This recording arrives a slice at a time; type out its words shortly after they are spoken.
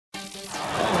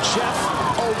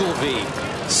Ogilvy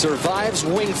survives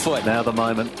Wingfoot. Now the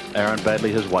moment Aaron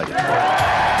Baddeley has waited for.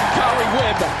 Gary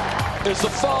Webb is the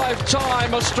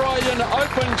 5-time Australian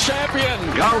Open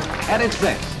champion. Golf at its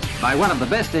best by one of the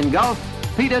best in golf,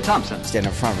 Peter Thompson. Stand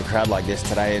in front of a crowd like this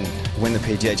today and win the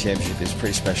PGA Championship is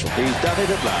pretty special. He's done it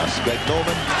at last. Greg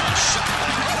Norman.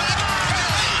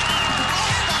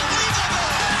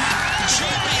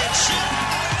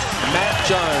 Matt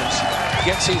Jones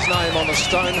gets his name on the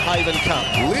Stonehaven Cup.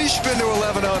 Leishman to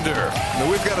 11 under. Now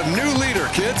we've got a new leader,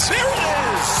 kids. There it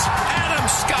is! Adam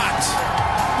Scott.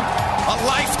 A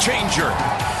life changer.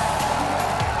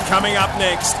 Coming up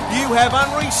next, you have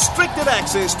unrestricted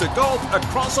access to golf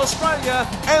across Australia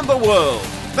and the world.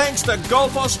 Thanks to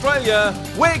Golf Australia,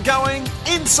 we're going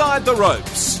inside the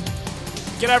ropes.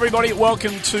 G'day everybody,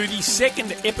 welcome to the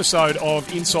second episode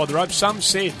of Inside the Ropes. Some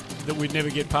said that we'd never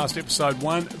get past episode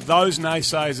 1. Those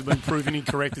naysayers have been proven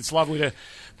incorrect. It's lovely to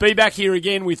be back here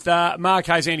again with Mark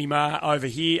Hayes, Andy Maher over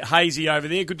here, Hazy over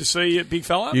there. Good to see you, big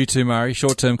fella. You too, Murray.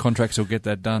 Short-term contracts will get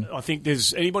that done. I think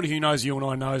there's anybody who knows you and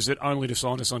I knows that only to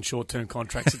sign us on short-term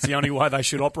contracts. It's the only way they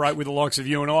should operate with the likes of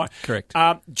you and I. Correct.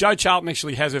 Joe Charlton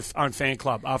actually has her own fan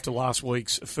club after last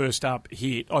week's first up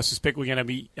hit. I suspect we're going to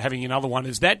be having another one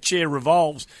as that chair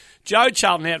revolves. Joe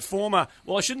Charlton out, former,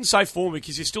 well, I shouldn't say former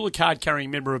because he's still a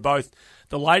card-carrying member of both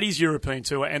the Ladies European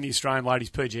Tour and the Australian Ladies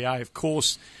PGA. Of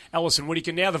course, Alison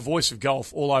Whitaker, now the voice of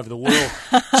golf all over the world,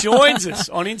 joins us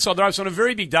on Inside the Ropes on a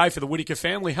very big day for the Whitaker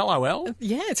family. Hello, Elle.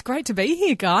 Yeah, it's great to be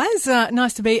here, guys.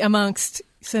 Nice to be amongst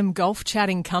some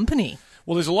golf-chatting company.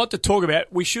 Well, there's a lot to talk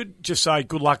about. We should just say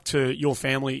good luck to your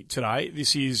family today.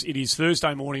 It is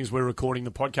Thursday morning as we're recording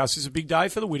the podcast. It's a big day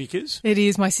for the Whitakers. It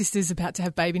is. My sister's about to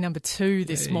have baby number 2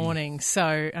 this morning.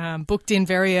 So booked in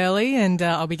very early and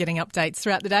I'll be getting updates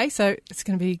throughout the day. So it's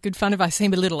going to be good fun. If I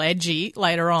seem a little edgy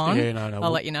later on, I'll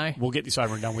let you know. We'll get this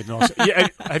over and done with nice. Yeah,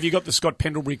 have you got the Scott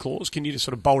Pendlebury clause? Can you just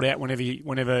sort of bolt out whenever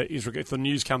if the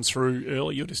news comes through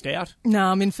early, you're just out? No,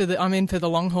 I'm in for the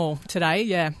long haul today,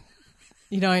 yeah.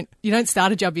 You don't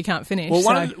start a job you can't finish. Well,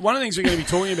 one of the things we're going to be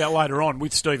talking about later on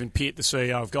with Stephen Pitt, the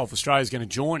CEO of Golf Australia, is going to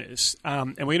join us,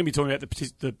 and we're going to be talking about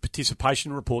the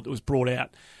participation report that was brought out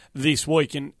this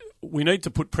week, and we need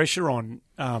to put pressure on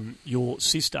your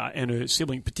sister and her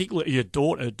sibling, particularly her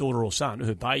daughter or son,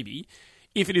 her baby.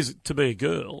 If it is to be a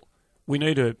girl, we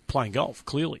need her playing golf,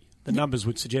 clearly. The numbers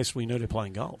would suggest we need her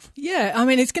playing golf. Yeah, I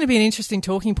mean, it's going to be an interesting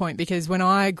talking point because when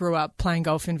I grew up playing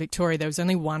golf in Victoria, there was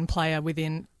only one player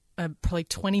within a probably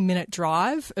 20-minute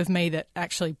drive of me that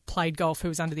actually played golf who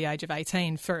was under the age of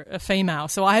 18 for a female.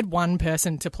 So I had one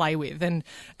person to play with, and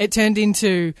it turned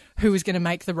into who was going to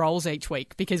make the rolls each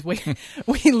week because we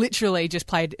literally just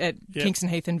played at Kingston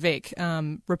Heath and Vic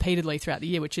repeatedly throughout the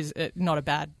year, which is not a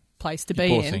bad place to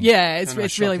be in. Yeah,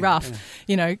 it's really rough.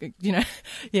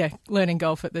 Yeah. Learning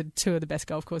golf at the 2 of the best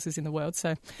golf courses in the world.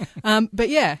 So, but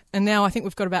yeah, and now I think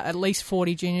we've got about at least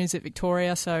 40 juniors at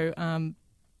Victoria. So,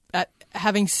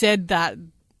 having said that,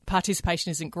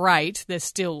 participation isn't great. There's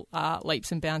still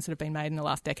leaps and bounds that have been made in the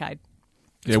last decade.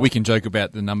 Yeah, we can joke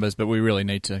about the numbers, but we really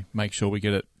need to make sure we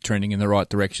get it trending in the right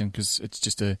direction because it's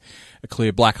just a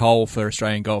clear black hole for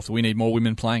Australian golf. We need more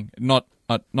women playing, not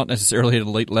necessarily at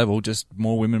elite level, just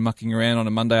more women mucking around on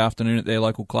a Monday afternoon at their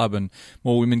local club and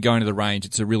more women going to the range.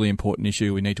 It's a really important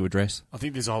issue we need to address. I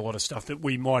think there's a whole lot of stuff that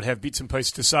we might have bits and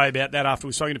pieces to say about that after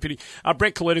we're spoken to Pitty.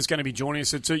 Brett Coletta is going to be joining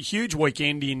us. It's a huge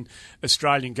weekend in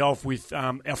Australian golf with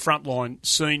our frontline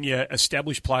senior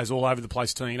established players all over the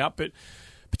place teeing up, but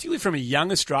particularly from a young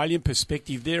Australian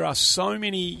perspective, there are so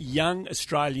many young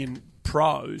Australian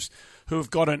pros who have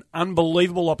got an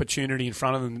unbelievable opportunity in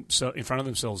front of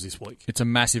themselves this week. It's a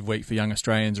massive week for young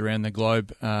Australians around the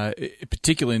globe,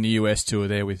 particularly in the US tour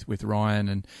there with Ryan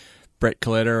and Brett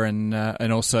Coletta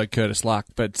and also Curtis Luck.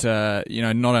 But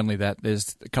not only that,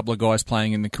 there's a couple of guys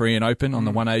playing in the Korean Open on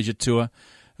the One Asia tour.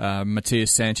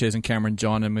 Matthias Sanchez and Cameron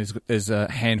John, and there's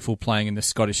a handful playing in the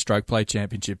Scottish Stroke Play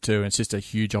Championship too, and it's just a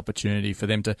huge opportunity for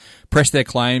them to press their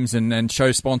claims and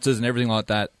show sponsors and everything like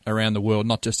that around the world,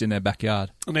 not just in their backyard.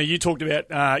 Now, you talked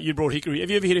about, you brought hickory. Have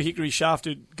you ever hit a hickory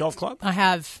shafted golf club? I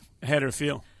have. How did it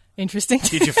feel? Interesting.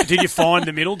 Did you find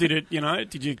the middle? Did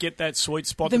you get that sweet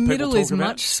spot? The that middle people is talk about?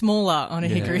 much smaller on a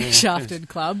hickory shafted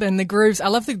club, and the grooves. I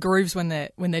love the grooves when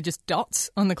they're just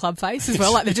dots on the club face as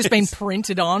well, like they've just been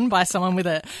printed on by someone with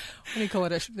a what do you call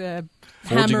it? A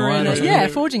hammer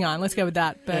and forging iron. Let's go with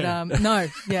that. But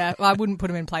I wouldn't put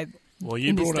them in play Well, you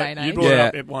in this brought day and age. it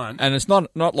up at one. And it's not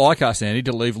like us, Andy,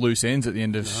 to leave loose ends at the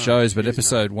end of shows, but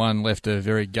episode 1 left a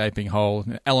very gaping hole.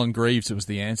 Alan Grieve was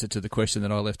the answer to the question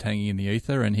that I left hanging in the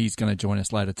ether, and he's going to join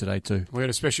us later today too. We've got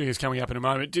a special guest coming up in a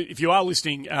moment. If you are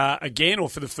listening again or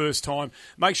for the first time,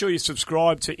 make sure you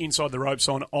subscribe to Inside the Ropes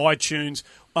on iTunes.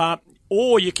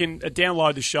 Or you can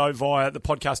download the show via the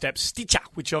podcast app Stitcher,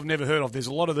 which I've never heard of. There's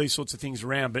a lot of these sorts of things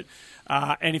around. But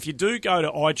and if you do go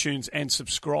to iTunes and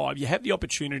subscribe, you have the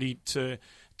opportunity to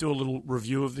do a little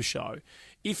review of the show.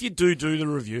 If you do the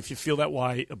review, if you feel that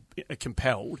way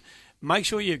compelled, make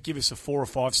sure you give us a 4 or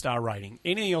 5 star rating.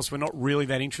 Anything else we're not really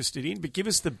that interested in, but give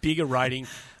us the bigger rating.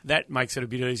 That makes it a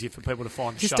bit easier for people to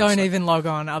find the show. Just don't even log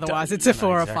on, otherwise it's a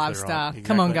 4 or 5 star. Right. Exactly.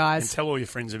 Come on, guys. And tell all your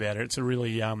friends about it. It's a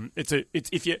really,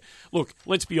 if you look,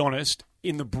 let's be honest.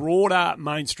 In the broader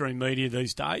mainstream media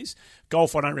these days,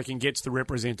 golf, I don't reckon, gets the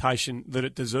representation that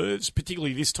it deserves,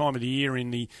 particularly this time of the year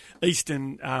in the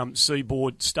eastern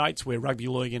seaboard states where rugby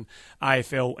league and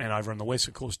AFL and over in the west,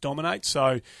 of course, dominate.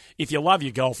 So if you love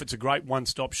your golf, it's a great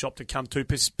one-stop shop to come to,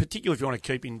 particularly if you want to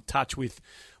keep in touch with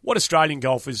what Australian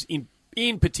golfers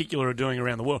in particular are doing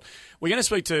around the world. We're going to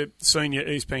speak to senior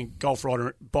ESPN golf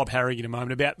writer Bob Harig in a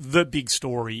moment about the big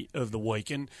story of the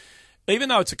week. And even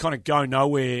though it's a kind of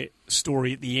go-nowhere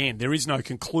story at the end, there is no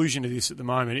conclusion to this at the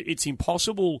moment. It's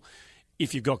impossible,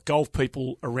 if you've got golf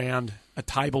people around a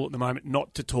table at the moment,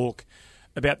 not to talk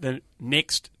about the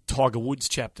next Tiger Woods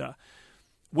chapter.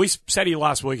 We sat here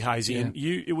last week, Hazy, and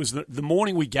it was the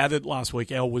morning we gathered last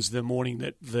week, Al, was the morning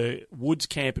that the Woods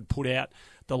camp had put out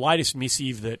the latest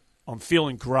missive that I'm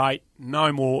feeling great,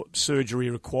 no more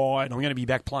surgery required, I'm going to be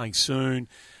back playing soon.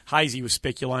 Hazy was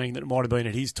speculating that it might have been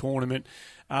at his tournament.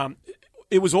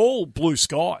 It was all blue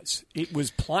skies. It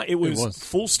was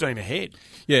full steam ahead.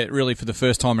 Yeah, really, for the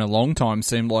first time in a long time,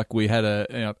 seemed like we had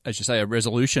as you say, a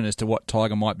resolution as to what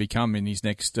Tiger might become in his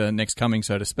next coming,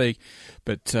 so to speak.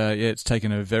 But it's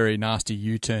taken a very nasty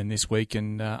U-turn this week,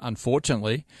 and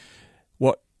unfortunately,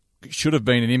 what should have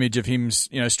been an image of him,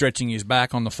 stretching his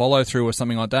back on the follow-through or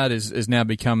something like that, is now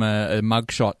become a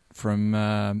mugshot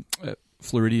from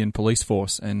Floridian police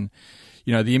force, and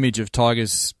the image of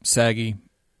Tiger's saggy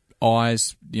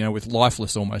eyes, with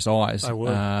lifeless almost eyes,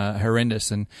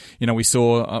 horrendous. And we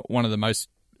saw one of the most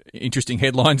interesting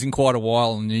headlines in quite a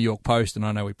while in the New York Post, and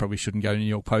I know we probably shouldn't go to New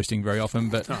York posting very often,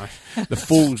 but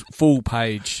the full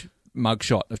page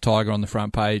mugshot of Tiger on the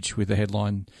front page with the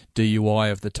headline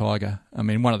 "DUI of the Tiger." I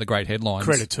mean, one of the great headlines.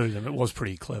 Credit to them, it was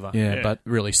pretty clever. Yeah. But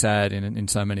really sad in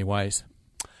so many ways.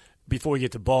 Before we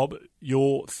get to Bob,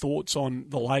 your thoughts on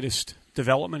the latest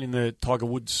development in the Tiger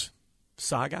Woods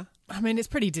saga? I mean, it's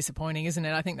pretty disappointing, isn't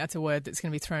it? I think that's a word that's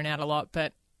going to be thrown out a lot.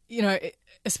 But,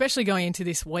 especially going into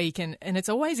this week, and it's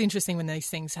always interesting when these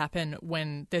things happen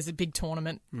when there's a big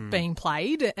tournament being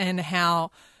played, and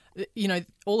how,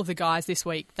 all of the guys this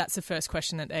week, that's the first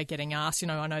question that they're getting asked.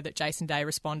 I know that Jason Day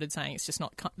responded saying it's just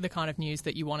not the kind of news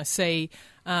that you want to see.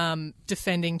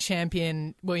 Defending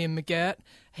champion William McGirt,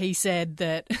 he said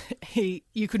that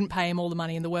you couldn't pay him all the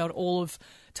money in the world, all of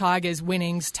Tiger's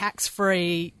winnings,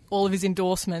 tax-free, all of his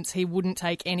endorsements, he wouldn't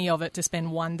take any of it to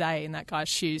spend one day in that guy's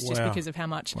shoes just because of how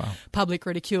much public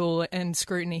ridicule and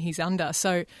scrutiny he's under.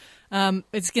 So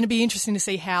it's going to be interesting to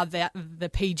see how the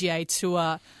PGA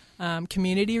Tour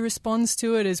community responds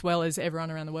to it, as well as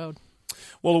everyone around the world.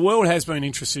 Well, the world has been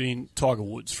interested in Tiger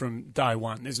Woods from day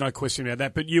one. There's no question about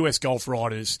that. But US golf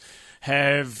writers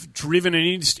have driven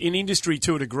an industry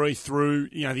to a degree through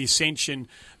the ascension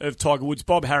of Tiger Woods.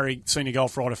 Bob Harig, senior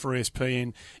golf writer for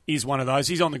ESPN, is one of those.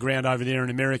 He's on the ground over there in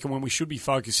America when we should be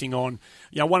focusing on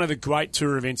one of the great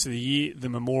tour events of the year, the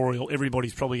Memorial.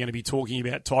 Everybody's probably going to be talking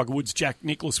about Tiger Woods. Jack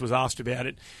Nicklaus was asked about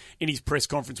it in his press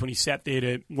conference when he sat there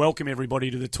to welcome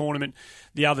everybody to the tournament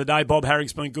the other day. Bob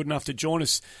Harig's been good enough to join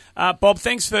us. Bob,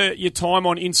 thanks for your time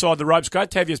on Inside the Ropes.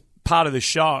 Great to have you as part of the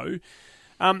show.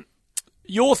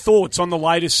 Your thoughts on the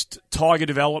latest Tiger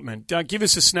development. Give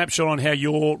us a snapshot on how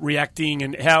you're reacting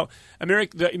and how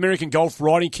the American golf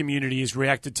writing community has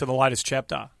reacted to the latest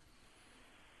chapter.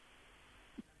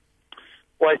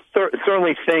 Well, I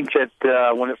certainly think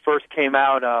that when it first came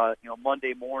out,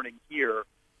 Monday morning here,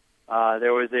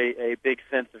 there was a big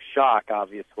sense of shock.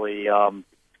 Obviously,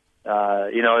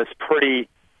 it's pretty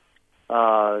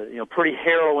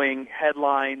harrowing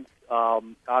headlines.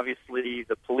 Obviously,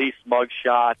 the police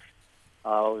mugshot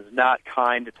was not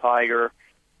kind to Tiger,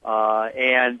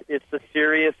 and it's a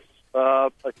serious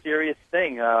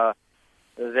thing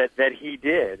that he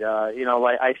did.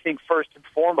 I think first and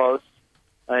foremost,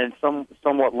 and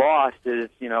somewhat lost is,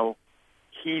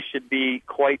 he should be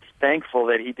quite thankful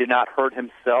that he did not hurt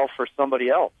himself or somebody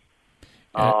else.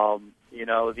 You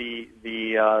know, to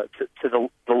the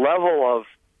level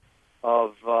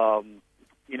of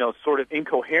sort of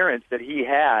incoherence that he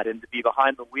had, and to be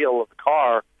behind the wheel of the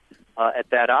car at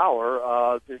that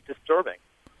hour is disturbing.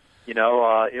 You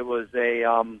know, it was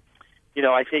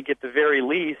I think at the very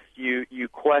least you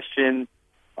question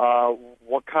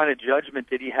what kind of judgment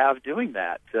did he have doing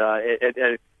that,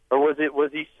 or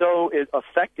was he so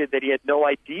affected that he had no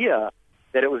idea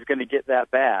that it was going to get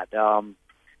that bad?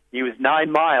 He was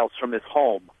 9 miles from his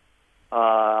home,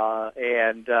 but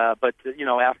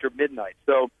after midnight.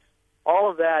 So all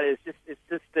of that is just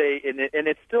and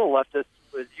it still left us,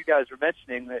 as you guys were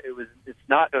mentioning, that it's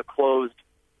not a closed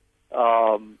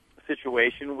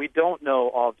situation. We don't know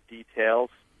all the details.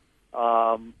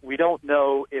 We don't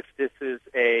know if this is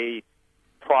a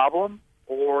problem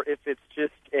or if it's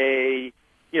just as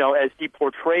he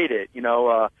portrayed it,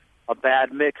 a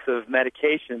bad mix of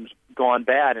medications gone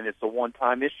bad, and it's a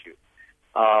one-time issue.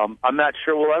 I'm not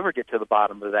sure we'll ever get to the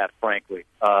bottom of that, frankly.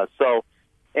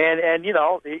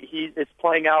 It's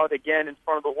playing out again in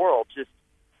front of the world, just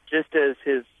as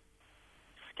his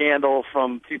scandal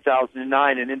from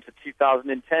 2009 and into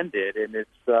 2010 did, and it's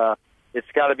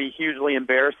got to be hugely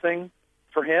embarrassing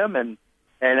for him, and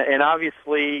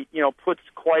obviously puts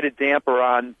quite a damper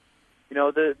on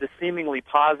the seemingly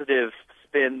positive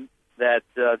spin that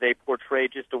they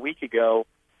portrayed just a week ago.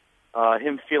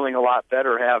 Him feeling a lot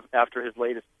better after his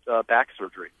latest back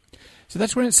surgery. So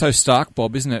that's when it's so stark,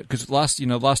 Bob, isn't it? Because last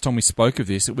time we spoke of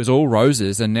this, it was all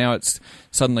roses, and now it's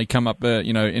suddenly come up,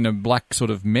 in a black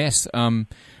sort of mess.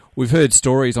 We've heard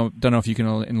stories. I don't know if you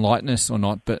can enlighten us or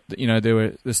not, but there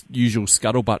were this usual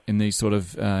scuttlebutt in these sort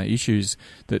of issues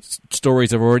that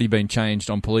stories have already been changed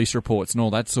on police reports and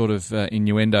all that sort of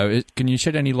innuendo. Can you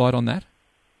shed any light on that?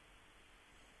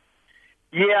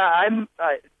 Yeah,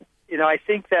 I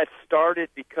think that started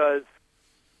because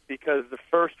the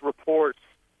first reports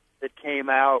that came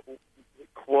out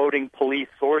quoting police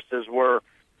sources were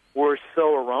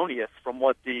so erroneous from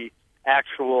what the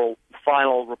actual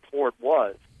final report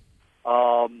was.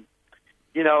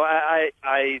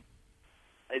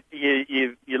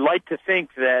 You like to think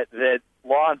that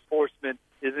law enforcement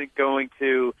isn't going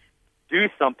to do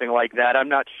something like that. I'm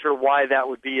not sure why that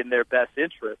would be in their best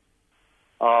interest.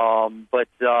 That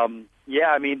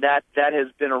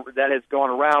has gone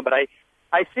around. But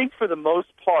I think for the most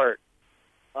part,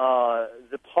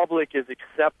 the public is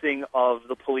accepting of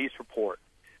the police report,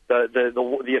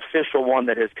 the official one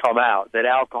that has come out, that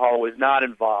alcohol was not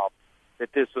involved,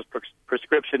 that this was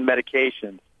prescription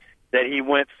medication, that he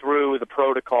went through the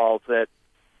protocols that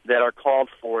are called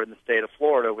for in the state of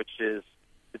Florida, which is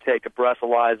to take a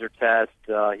breathalyzer test.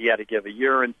 He had to give a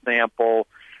urine sample.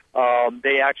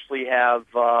 They actually have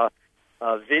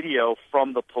video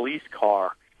from the police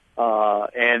car,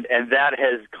 and that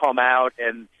has come out,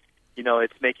 and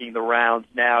it's making the rounds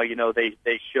now.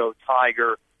 They show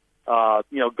Tiger,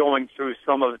 going through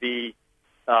some of the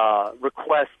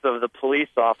requests of the police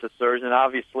officers, and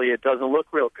obviously it doesn't look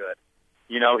real good.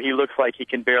 He looks like he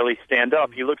can barely stand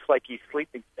up. He looks like he's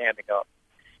sleeping standing up.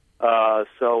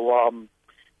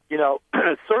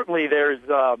 Certainly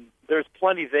there's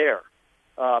plenty there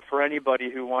for anybody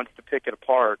who wants to pick it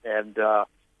apart. And the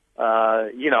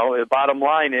bottom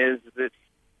line is that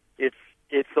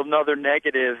it's another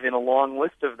negative in a long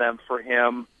list of them for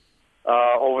him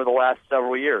over the last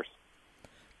several years.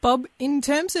 Bob, in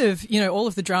terms of, all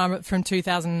of the drama from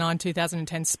 2009,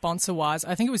 2010 sponsor-wise,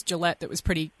 I think it was Gillette that was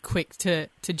pretty quick to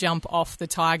jump off the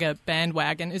Tiger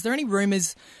bandwagon. Is there any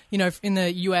rumours, in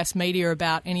the US media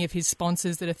about any of his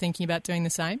sponsors that are thinking about doing the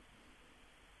same?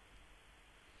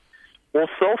 Well,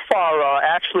 so far,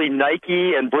 actually,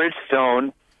 Nike and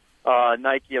Bridgestone.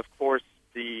 Nike, of course,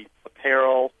 the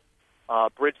apparel.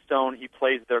 Bridgestone, he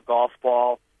plays their golf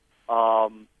ball.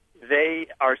 They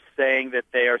are saying that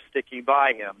they are sticking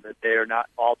by him, that they are not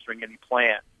altering any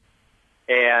plans.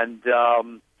 And,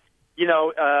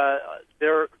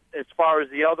 there, as far as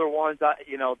the other ones,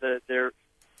 there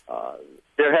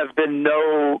have been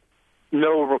no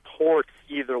reports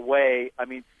either way. I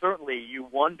mean, certainly you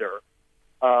wonder.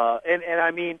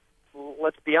 And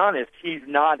let's be honest, he's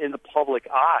not in the public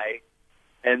eye.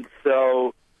 And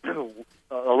so a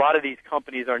lot of these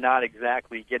companies are not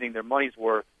exactly getting their money's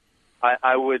worth.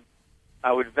 I would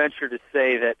venture to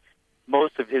say that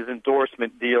most of his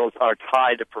endorsement deals are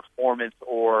tied to performance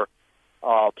or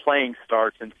playing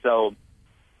starts, and so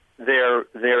their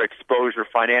exposure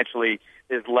financially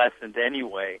is lessened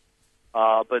anyway.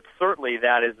 But certainly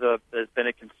that has been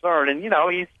a concern, and he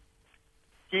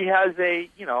has a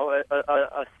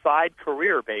side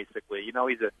career basically.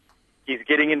 He's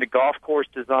getting into golf course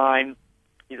design.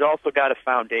 He's also got a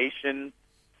foundation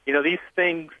these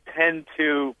things tend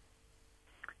to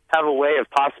have a way of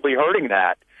possibly hurting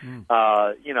that.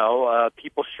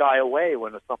 People shy away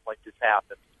when something like this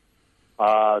happens.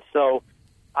 So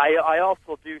I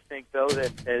also do think, though,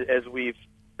 that as we've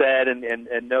said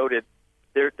and noted,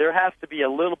 there has to be a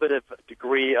little bit of a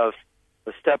degree of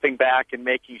stepping back and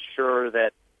making sure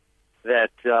that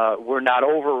we're not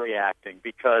overreacting,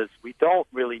 because we don't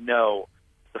really know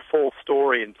the full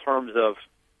story in terms of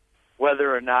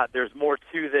whether or not there's more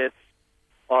to this,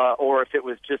 or if it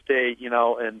was just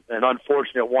an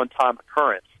unfortunate one-time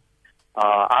occurrence.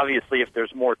 Obviously, if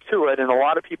there's more to it, and a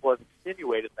lot of people have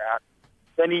insinuated that,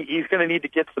 then he's going to need to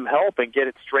get some help and get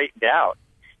it straightened out.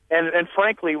 And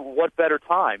frankly, what better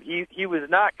time? He was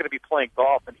not going to be playing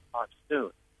golf anytime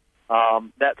soon.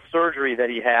 That surgery that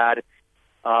he had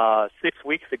 6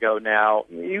 weeks ago now,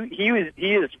 he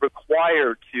is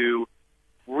required to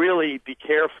really be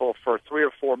careful for 3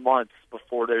 or 4 months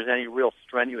before there's any real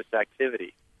strenuous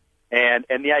activity. And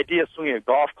the idea of swinging a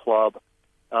golf club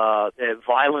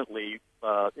violently,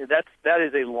 that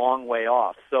is a long way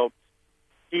off. So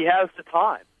he has the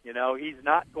time. He's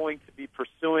not going to be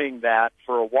pursuing that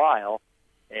for a while.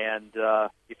 And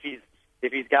if he's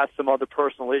got some other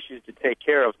personal issues to take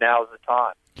care of, now's the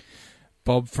time.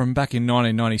 Bob, from back in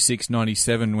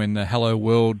 1996-97 when the Hello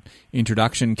World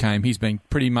introduction came, he's been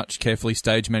pretty much carefully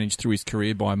stage managed through his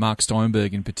career by Mark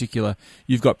Steinberg in particular.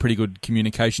 You've got pretty good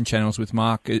communication channels with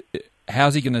Mark.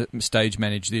 How's he going to stage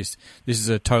manage this? This is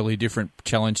a totally different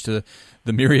challenge to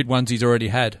the myriad ones he's already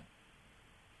had.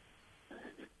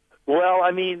 Well, I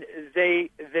mean,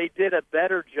 they did a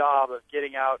better job of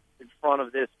getting out in front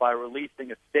of this by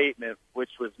releasing a statement, which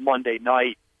was Monday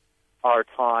night, our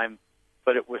time,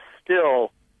 but it was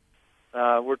still,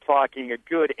 we're talking a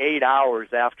good 8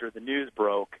 hours after the news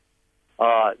broke.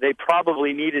 They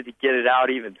probably needed to get it out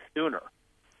even sooner,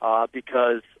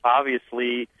 because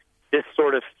obviously this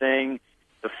sort of thing,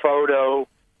 the photo,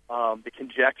 the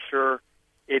conjecture,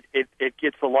 it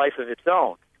gets a life of its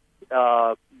own.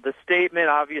 The statement,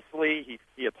 obviously,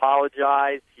 he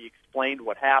apologized. He explained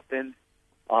what happened.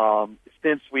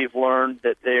 Since we've learned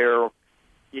that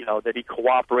that he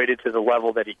cooperated to the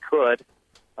level that he could,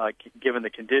 given the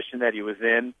condition that he was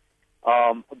in.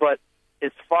 But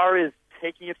as far as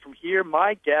taking it from here,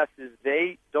 my guess is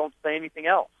they don't say anything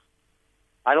else.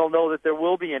 I don't know that there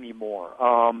will be any more.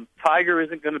 Tiger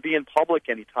isn't going to be in public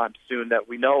anytime soon that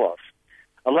we know of,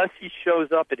 unless he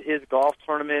shows up at his golf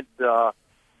tournament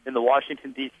in the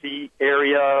Washington, D.C.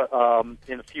 area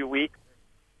in a few weeks.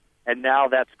 And now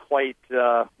that's quite,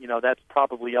 that's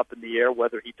probably up in the air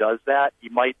whether he does that. He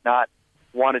might not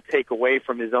want to take away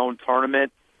from his own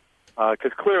tournament,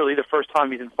 because clearly the first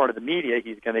time he's in front of the media,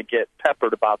 he's going to get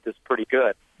peppered about this pretty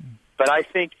good. But I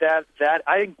think that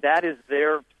is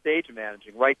their stage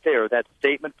managing right there, that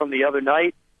statement from the other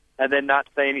night, and then not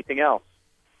say anything else.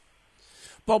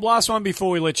 Bob, last one before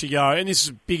we let you go, and this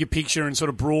is bigger picture and sort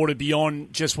of broader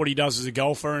beyond just what he does as a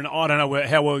golfer, and I don't know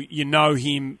how well you know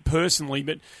him personally,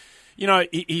 but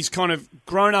he's kind of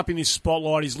grown up in this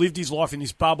spotlight, he's lived his life in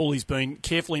this bubble, he's been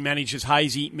carefully managed, as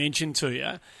Hazy mentioned to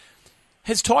you.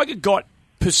 Has Tiger got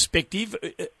perspective?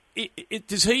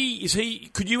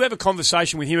 Could you have a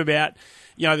conversation with him about,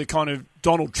 the kind of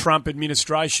Donald Trump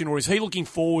administration, or is he looking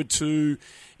forward to,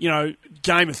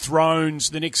 Game of Thrones,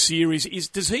 the next series?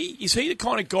 Is he the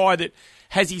kind of guy that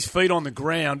has his feet on the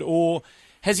ground, or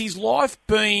has his life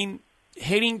been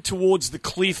heading towards the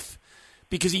cliff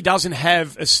because he doesn't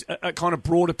have a kind of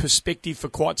broader perspective for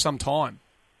quite some time?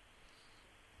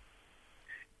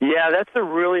 Yeah, that's a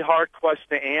really hard question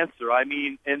to answer. I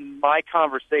mean, in my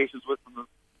conversations with him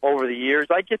over the years,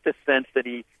 I get the sense that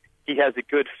he has a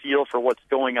good feel for what's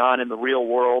going on in the real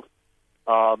world.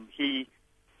 He's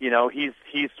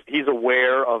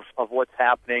aware of what's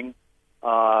happening.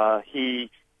 He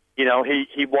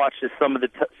watches some of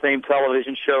the same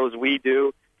television shows we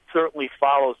do. Certainly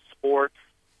follows sports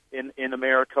in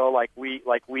America like we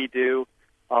do.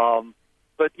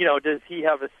 But does he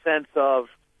have a sense of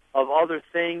other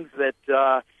things that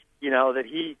that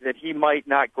he might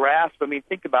not grasp? I mean,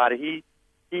 think about it. He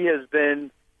has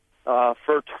been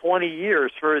for 20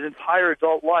 years, for his entire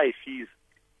adult life, he's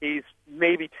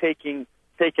maybe taken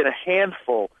a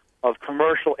handful of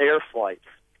commercial air flights.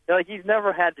 He's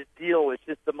never had to deal with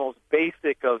just the most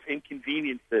basic of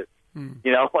inconveniences,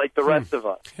 like the rest of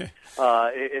us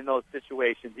in those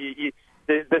situations. The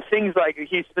things like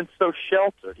he's been so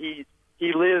sheltered. He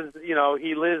lives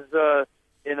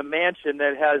in a mansion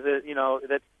that has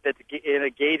that's in a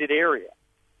gated area.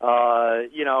 All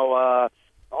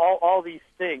these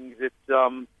things.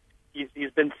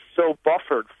 He's been so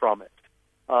buffered from it,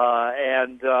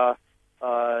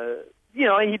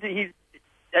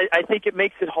 I think it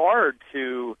makes it hard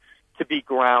to be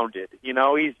grounded. You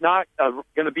know, he's not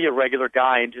going to be a regular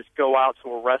guy and just go out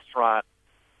to a restaurant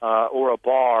or a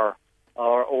bar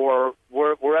or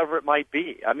wherever it might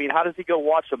be. I mean, how does he go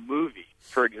watch a movie,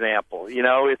 for example? You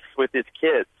know, it's with his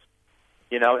kids.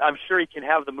 You know, I'm sure he can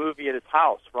have the movie at his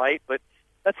house, right? But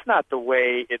that's not the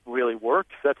way it really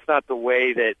works. That's not the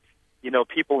way that, you know,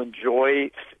 people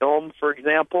enjoy film, for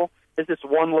example. It's just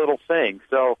one little thing.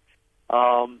 So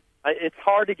it's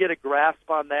hard to get a grasp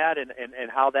on that and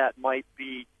how that might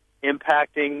be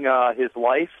impacting his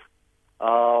life.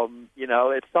 You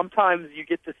know, sometimes you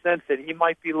get the sense that he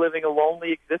might be living a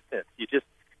lonely existence. You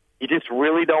just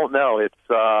really don't know. It's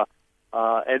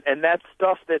and that's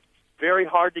stuff that's very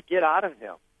hard to get out of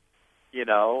him. You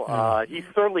know, he's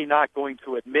certainly not going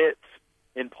to admit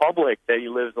in public that he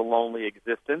lives a lonely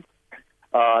existence.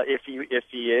 If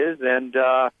he is, and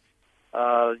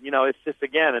you know, it's just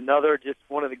again just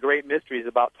one of the great mysteries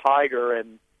about Tiger,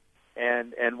 and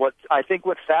what I think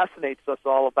what fascinates us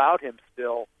all about him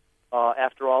still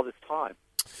after all this time.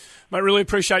 Mate, really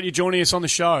appreciate you joining us on the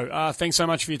show. Thanks so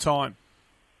much for your time.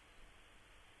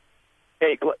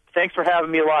 Hey, thanks for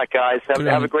having me a lot, guys.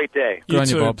 Have a great day. You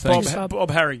too, Bob. Thanks. Bob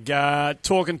Harig,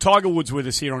 talking Tiger Woods with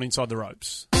us here on Inside the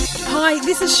Ropes. Hi,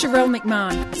 this is Sherelle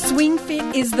McMahon. Swing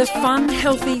Fit is the fun,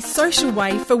 healthy, social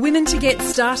way for women to get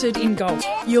started in golf.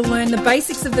 You'll learn the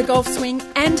basics of the golf swing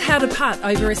and how to putt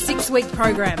over a 6-week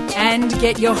program and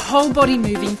get your whole body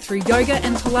moving through yoga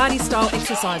and Pilates-style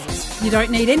exercises. You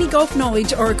don't need any golf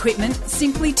knowledge or equipment.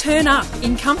 Simply turn up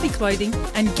in comfy clothing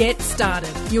and get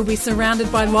started. You'll be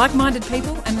surrounded by like-minded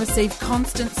people and receive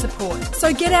constant support.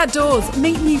 So get outdoors,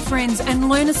 meet new friends and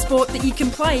learn a sport that you can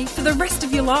play for the rest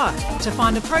of your life. To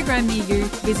find a program near you,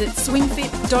 visit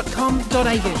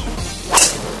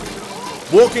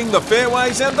swingfit.com.au. Walking the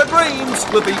fairways and the greens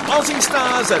with the Aussie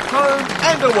stars at home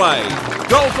and away.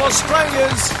 Golf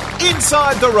Australia's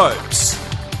Inside the Ropes.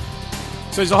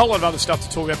 So there's a whole lot of other stuff to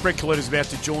talk about. Brett Coletta's about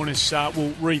to join us.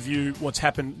 We'll review what's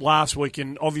happened last week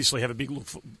and obviously have a big look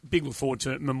forward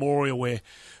to Memorial, where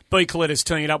B. Coletta's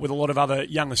teaming it up with a lot of other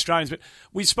young Australians. But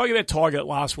we spoke about Tiger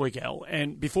last week, Al,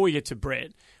 and before we get to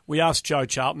Brett, we asked Joe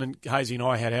Charlton, and Hazy and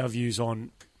I had our views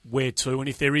on where to, and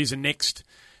if there is a next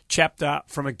chapter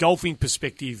from a golfing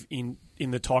perspective in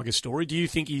the Tiger story. Do you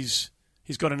think he's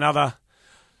got another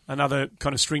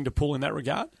kind of string to pull in that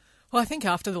regard? Well, I think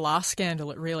after the last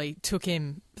scandal, it really took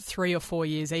him 3 or 4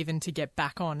 years even to get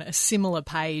back on a similar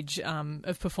page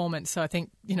of performance. So I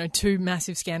think, you know, 2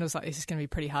 massive scandals like this is going to be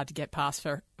pretty hard to get past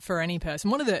for any person.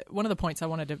 One of the points I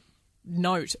wanted to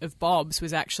note of Bob's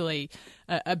was actually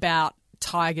about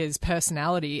Tiger's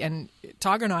personality. And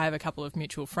Tiger and I have a couple of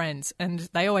mutual friends, and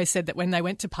they always said that when they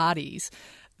went to parties,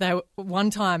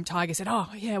 one time Tiger said, "Oh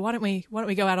yeah, why don't we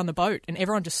go out on the boat?" And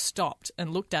everyone just stopped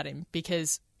and looked at him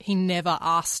because he never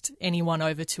asked anyone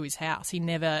over to his house. He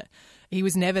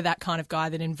was never that kind of guy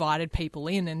that invited people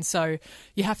in. And so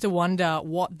you have to wonder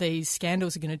what these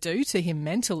scandals are going to do to him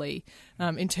mentally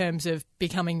in terms of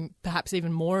becoming perhaps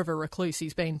even more of a recluse.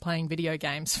 He's been playing video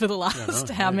games for the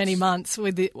last many months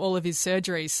with all of his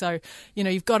surgeries. So, you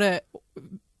know, you've got to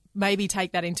maybe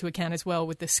take that into account as well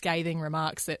with the scathing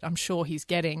remarks that I'm sure he's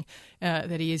getting,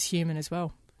 that he is human as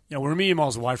well. You know, we're a million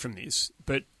miles away from this,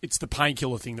 but it's the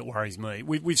painkiller thing that worries me.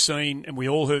 We've seen, and we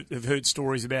all have heard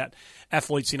stories about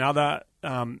athletes in other,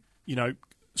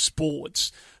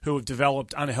 sports who have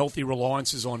developed unhealthy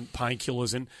reliances on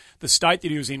painkillers, and the state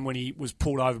that he was in when he was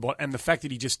pulled over, and the fact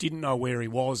that he just didn't know where he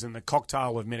was, and the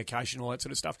cocktail of medication, all that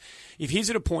sort of stuff. If he's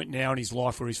at a point now in his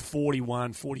life where he's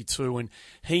 41, 42, and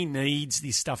he needs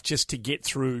this stuff just to get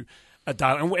through a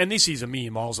day, and this is a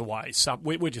million miles away, so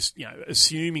we're just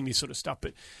assuming this sort of stuff,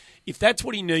 but if that's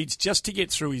what he needs just to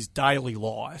get through his daily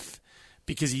life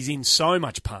because he's in so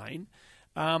much pain,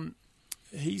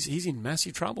 he's in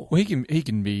massive trouble. Well, he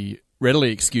can be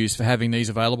readily excused for having these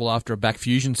available after a back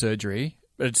fusion surgery,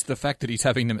 but it's the fact that he's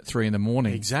having them at 3 a.m.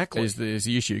 Exactly is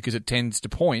the issue, because it tends to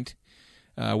point,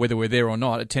 whether we're there or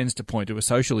not, it tends to point to a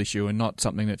social issue and not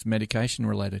something that's medication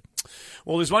related.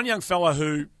 Well, there's one young fella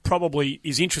who probably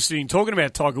is interested in talking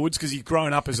about Tiger Woods because he's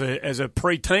grown up as a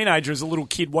pre-teenager, as a little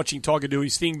kid watching Tiger do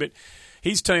his thing, but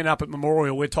he's turned up at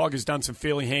Memorial where Tiger's done some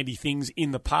fairly handy things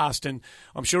in the past, and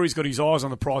I'm sure he's got his eyes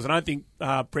on the prize. I don't think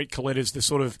Brett Coletta's the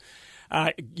sort of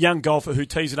young golfer who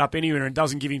tees it up anywhere and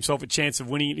doesn't give himself a chance of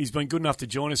winning it. He's been good enough to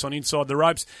join us on Inside the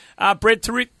Ropes. Brett,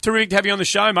 terrific to have you on the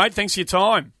show, mate. Thanks for your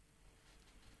time.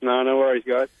 No worries,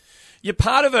 guys. You're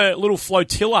part of a little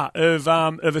flotilla of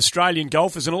Australian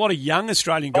golfers, and a lot of young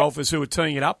Australian golfers who are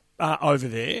teeing it up over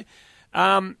there.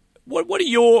 What do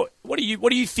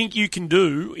you think you can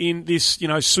do in this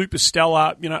super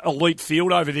stellar elite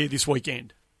field over there this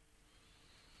weekend?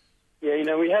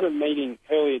 Yeah, we had a meeting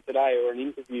earlier today, or an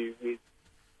interview with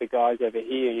the guys over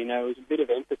here. It was a bit of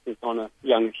emphasis on a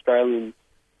young Australian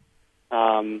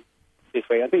this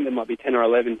week. I think there might be 10 or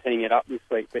 11 teeing it up this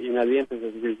week, but, the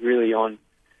emphasis is really on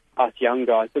us young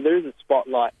guys. So there is a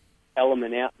spotlight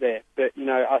element out there. But,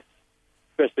 us,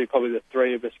 especially probably the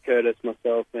three of us, Curtis,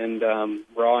 myself, and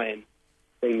Ryan,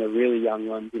 being the really young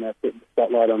ones, putting the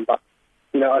spotlight on. But,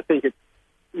 I think it's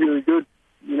really good,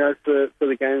 for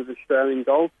the game of Australian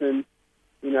golf, and,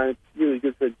 it's really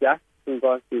good for Jack and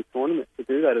guys to the tournament to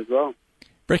do that as well.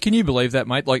 Brett, can you believe that,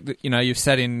 mate? Like, you've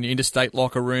sat in interstate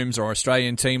locker rooms or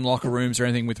Australian team locker rooms or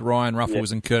anything with Ryan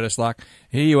Ruffles and Curtis Luck.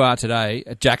 Here you are today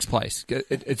at Jack's place.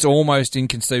 It's almost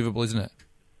inconceivable, isn't it?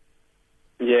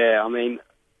 Yeah, I mean,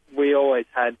 we always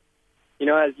had,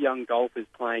 as young golfers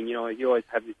playing, you always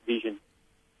have this vision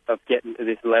of getting to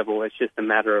this level. It's just a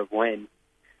matter of when.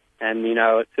 And,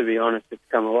 to be honest, it's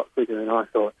come a lot quicker than I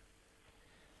thought.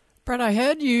 Brett, I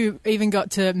heard you even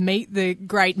got to meet the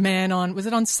great man was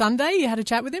it on Sunday? You had a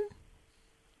chat with him?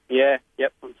 Yeah,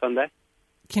 on Sunday.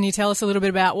 Can you tell us a little bit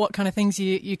about what kind of things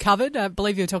you covered? I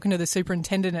believe you were talking to the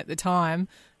superintendent at the time,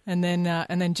 and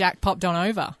then Jack popped on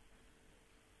over.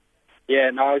 Yeah,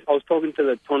 no, I was talking to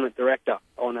the tournament director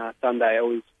on Sunday. It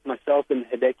was myself and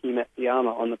Hideki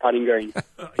Matsuyama on the putting green.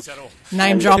 Is that all?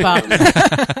 Name dropper.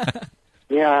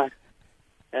 Yeah,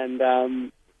 and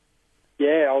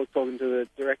I was talking to the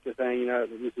director saying,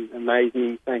 this is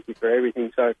amazing. Thank you for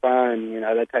everything so far, and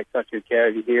they take such good care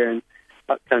of you here. And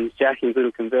up comes Jack in his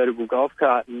little convertible golf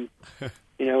cart, and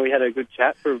we had a good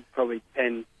chat for probably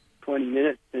 10, 20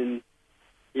 minutes, and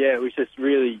it was just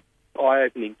really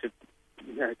eye-opening to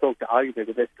talk to arguably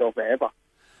the best golfer ever.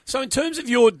 So in terms of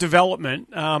your development,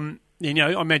 I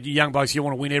imagine young blokes, you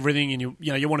want to win everything, and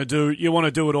you want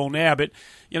to do it all now. But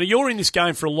you're in this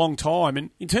game for a long time, and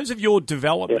in terms of your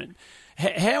development,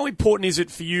 how important is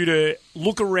it for you to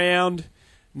look around,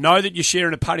 know that you're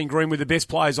sharing a putting green with the best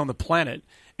players on the planet,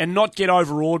 and not get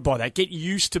overawed by that? Get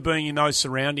used to being in those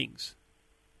surroundings.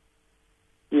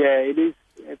 Yeah, it is.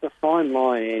 It's a fine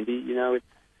line, Andy.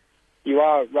 You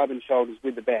are rubbing shoulders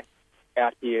with the best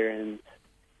out here, and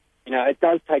it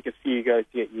does take a few goes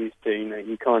to get used to.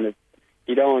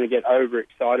 You don't want to get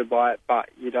overexcited by it, but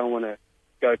you don't want to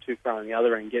go too far on the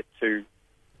other end, get too,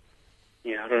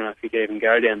 I don't know if you can even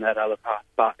go down that other path,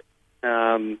 but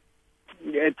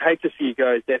it takes a few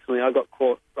goes, definitely. I got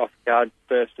caught off guard,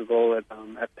 first of all,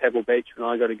 at Pebble Beach when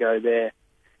I got to go there,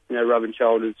 rubbing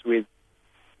shoulders with,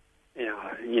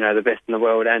 the best in the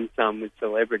world, and some with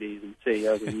celebrities and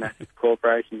CEOs of massive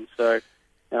corporations. So,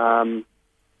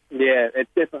 it's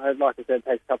definitely, like I said, it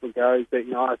takes a couple of goes, but,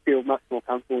 I feel much more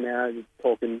comfortable now just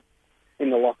talking in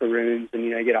the locker rooms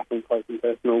and, get up and close and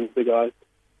personal with the guys.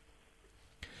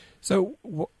 So,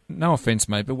 no offence,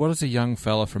 mate, but what does a young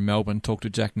fella from Melbourne talk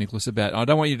to Jack Nicklaus about? I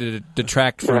don't want you to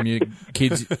detract from your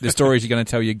kids, the stories you're going to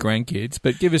tell your grandkids,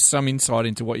 but give us some insight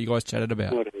into what you guys chatted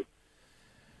about.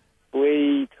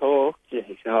 We talked, it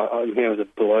was a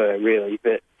blur, really,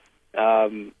 but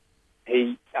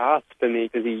he asked for me,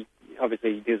 because he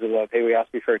obviously deals with a lot of people, he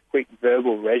asked me for a quick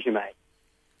verbal resume.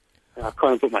 And I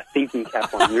kind of put my thinking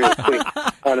cap on real quick,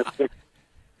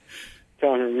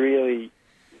 trying to really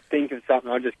think of something.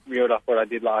 I just reeled off what I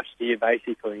did last year,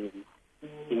 basically, and,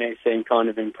 he seemed kind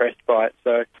of impressed by it.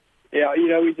 So,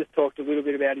 we just talked a little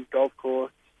bit about his golf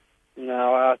course.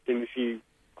 I asked him a few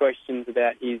questions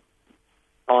about his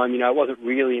time. It wasn't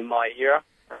really in my era,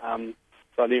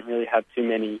 so I didn't really have too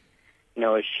many,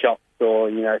 shots or,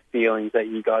 feelings that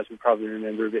you guys would probably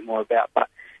remember a bit more about. But,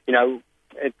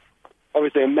 it's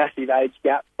obviously a massive age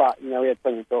gap, but, we had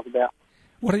plenty to talk about.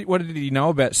 What did he know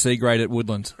about C grade at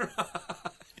Woodlands?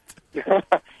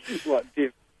 What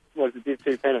is it, Div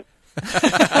 2 pennant?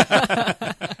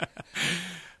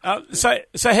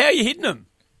 So how are you hitting them?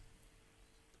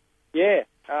 Yeah,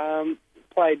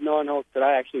 played 9 holes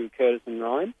today, actually, with Curtis and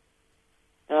Ryan.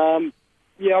 I'm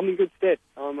in good stead.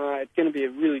 It's going to be a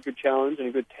really good challenge and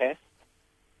a good test.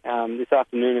 This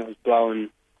afternoon it was blowing,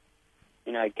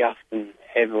 gusting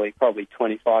heavily, probably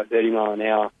 25, 30 mile an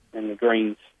hour, and the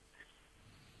greens,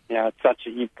 it's such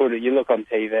you look on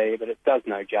TV, but it does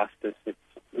no justice. It's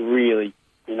really,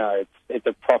 it's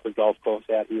a proper golf course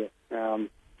out here.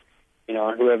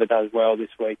 Whoever does well this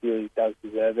week really does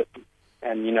deserve it,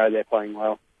 and they're playing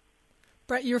well.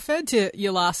 Brett, you referred to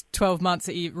your last 12 months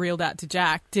that you reeled out to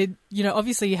Jack.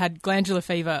 Obviously you had glandular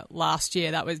fever last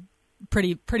year. That was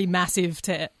pretty massive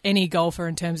to any golfer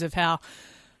in terms of how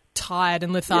tired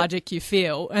and lethargic you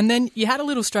feel. And then you had a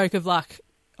little stroke of luck,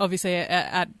 obviously,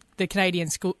 at the Canadian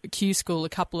Q School a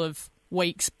couple of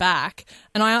weeks back.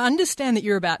 And I understand that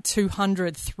you're about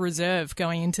 200th reserve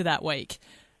going into that week.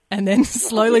 and then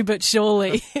slowly but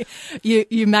surely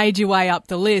you made your way up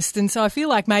the list. And so I feel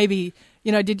like maybe,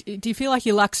 do you feel like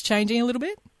your luck's changing a little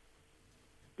bit?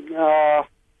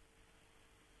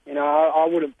 I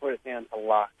wouldn't put it down to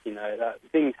luck.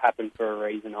 Things happen for a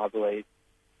reason, I believe.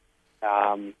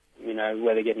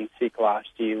 Whether getting sick last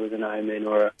year was an omen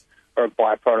or a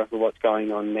byproduct of what's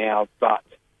going on now. But,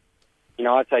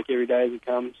 I take every day as it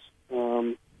comes.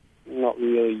 Not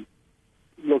really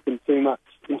looking too much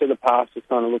into the past, just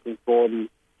kind of looking forward and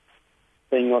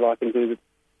seeing what I can do to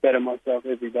better myself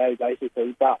every day,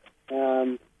 basically. But,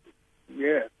 but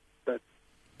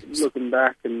looking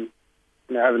back and,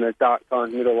 having a dark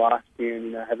time middle last year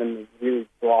and, having a really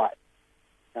bright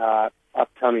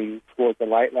upcoming towards the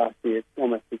late last year, it's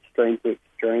almost extreme to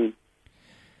extreme.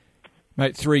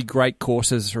 Mate, 3 great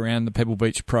courses around the Pebble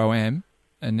Beach Pro-Am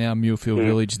and now Muirfield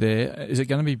Village there. Is it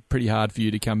going to be pretty hard for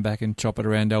you to come back and chop it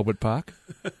around Albert Park?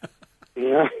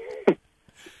 Yeah.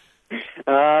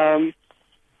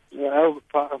 Albert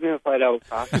Park. I've never played Albert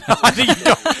Park. I think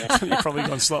you've probably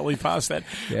gone slightly past that.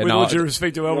 With all due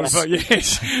respect to Albert Park,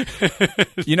 yes.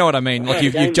 You know what I mean? Like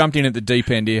you've jumped in at the deep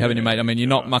end here, haven't you, mate? I mean, you're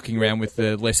not mucking around with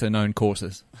the lesser-known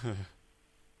courses.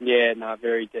 Yeah, no,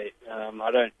 very deep. I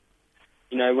don't...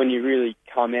 when you really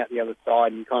come out the other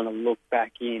side and you kind of look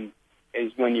back in,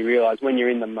 is when you realise, when you're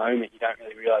in the moment, you don't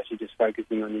really realise you're just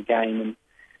focusing on your game. And,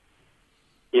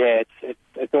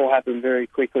 it's all happened very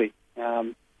quickly.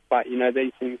 But,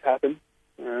 these things happen,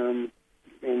 and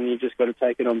you've just got to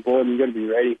take it on board and you've got to be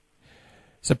ready.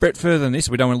 So, Brett, further than this,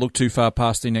 we don't want to look too far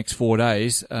past the next 4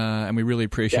 days, and we really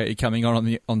appreciate you coming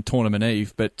on Tournament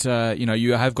Eve. But,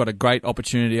 you have got a great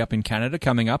opportunity up in Canada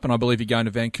coming up, and I believe you're going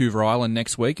to Vancouver Island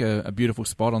next week, a beautiful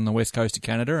spot on the west coast of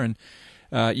Canada, and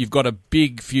you've got a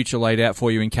big future laid out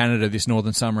for you in Canada this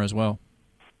northern summer as well.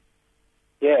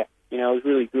 Yeah, it was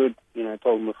really good,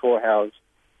 talking before how it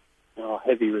was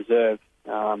heavy reserve.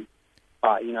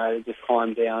 But, it just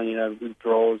climbed down,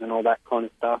 withdrawals and all that kind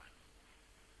of stuff.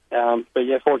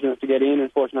 But, fortunate to get in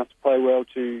and fortunate enough to play well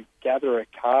to gather a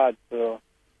card for,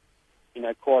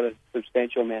 quite a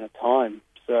substantial amount of time.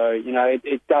 So,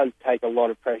 it does take a lot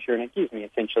of pressure and it gives me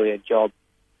essentially a job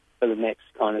for the next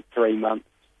kind of 3 months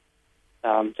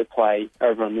to play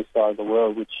over on this side of the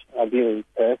world, which ideally is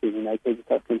perfect,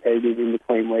 keep us competitive in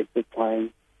between weeks of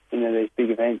playing, these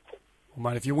big events. Well,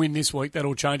 mate, if you win this week, that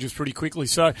all changes pretty quickly.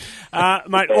 So,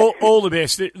 mate, all the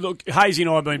best. Look, Hazy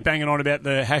and I have been banging on about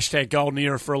the hashtag Golden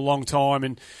Era for a long time,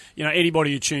 and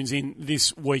anybody who tunes in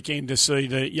this weekend to see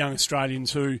the young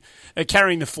Australians who are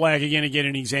carrying the flag again and get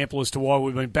an example as to why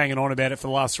we've been banging on about it for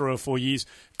the last 3 or 4 years.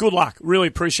 Good luck. Really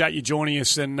appreciate you joining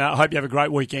us, and I hope you have a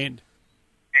great weekend.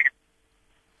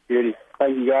 Beauty.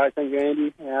 Thank you, guys. Thank you,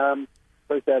 Andy.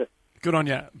 Appreciate it. Good on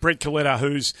you. Brett Coletta,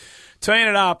 who's teeing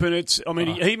it up, and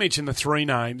he mentioned the 3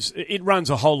 names. It runs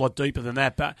a whole lot deeper than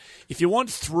that, but if you want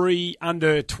 3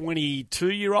 under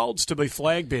 22-year-olds to be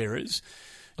flag bearers,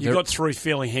 you've got 3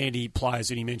 fairly handy players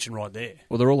that he mentioned right there.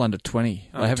 Well, they're all under 20.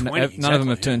 None of them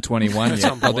have turned 21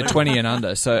 yet. They're 20 and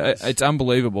under, so it's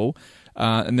unbelievable.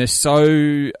 And they're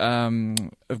so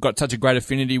have got such a great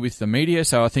affinity with the media.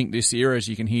 So I think this era, as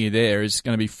you can hear there, is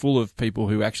going to be full of people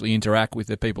who actually interact with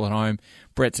the people at home.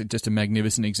 Brett's just a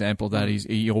magnificent example of that.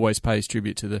 He always pays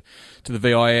tribute to the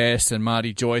VIS and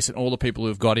Marty Joyce and all the people who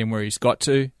have got him where he's got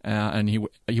to, and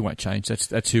he won't change.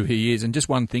 That's who he is. And just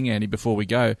one thing, Andy, before we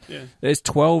go, there's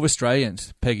 12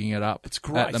 Australians pegging it up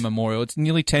at the Memorial. It's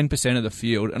nearly 10% of the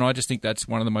field, and I just think that's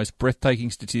one of the most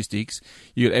breathtaking statistics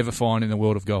you'll ever find in the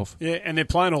world of golf. Yeah, and they're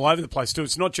playing all over the place too.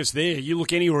 It's not just there. You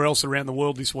look anywhere else around the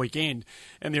world this weekend,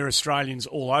 and there are Australians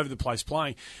all over the place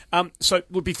playing. So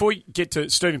look, before we get to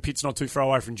Stephen Pitt's not too far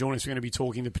away from joining us, we're going to be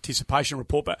talking the participation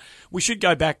report, but we should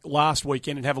go back last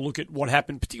weekend and have a look at what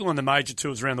happened, particularly on the major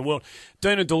tours around the world.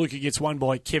 Dino DeLuca gets won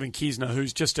by Kevin Kisner,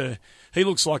 who's he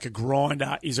looks like a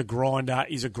grinder, is a grinder.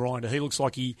 He looks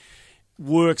like he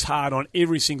works hard on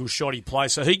every single shot he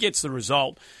plays, so he gets the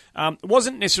result. It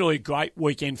wasn't necessarily a great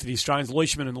weekend for the Australians.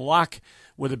 Leishman and Luck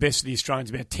were the best of the Australians,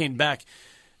 about 10 back.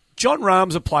 John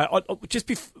Rahm's a player. I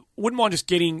wouldn't mind just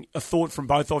getting a thought from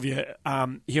both of you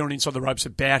here on Inside the Ropes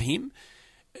about him.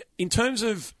 In terms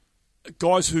of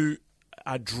guys who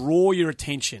draw your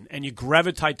attention and you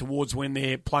gravitate towards when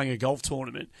they're playing a golf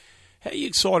tournament, how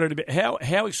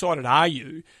excited are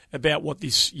you about what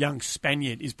this young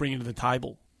Spaniard is bringing to the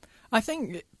table? I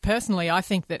think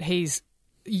that he's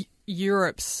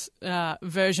Europe's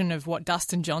version of what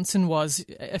Dustin Johnson was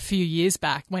a few years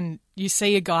back. When you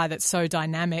see a guy that's so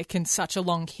dynamic and such a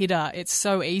long hitter, it's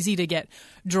so easy to get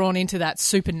drawn into that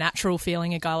supernatural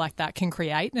feeling a guy like that can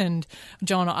create. And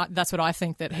John, that's what I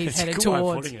think that he's headed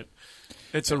towards.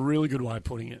 It's a really good way of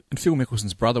putting it. And Phil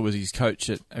Mickelson's brother was his coach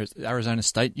at Arizona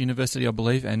State University, I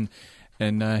believe, and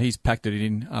he's packed it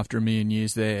in after a million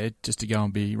years there just to go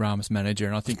and be Ramos manager,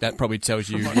 and I think that probably tells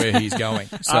you where he's going.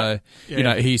 So,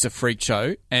 he's a freak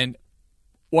show, and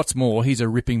what's more, he's a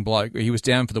ripping bloke. He was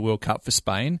down for the World Cup for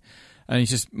Spain, and he's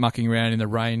just mucking around in the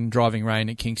rain, driving rain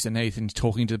at Kingston Heath and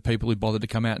talking to the people who bothered to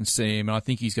come out and see him. And I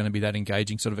think he's going to be that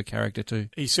engaging sort of a character too.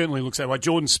 He certainly looks that way.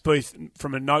 Jordan Spieth,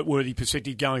 from a noteworthy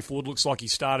perspective going forward, looks like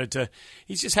he's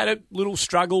just had a little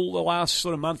struggle the last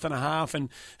sort of month and a half, and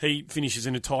he finishes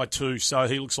in a tie 2. So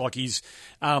he looks like he's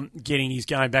getting his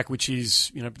game back, which is,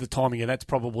 the timing of that's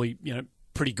probably,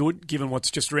 pretty good, given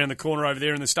what's just around the corner over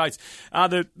there in the States.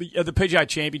 The PGA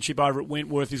Championship over at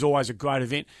Wentworth is always a great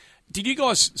event. Did you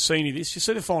guys see any of this? Did you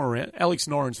see the final round? Alex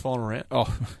Noren's final round.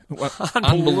 Oh,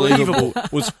 unbelievable.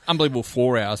 It was unbelievable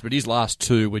 4 hours, but his last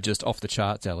 2 were just off the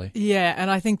charts, Ali. Yeah, and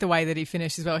I think the way that he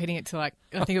finished as well, hitting it to I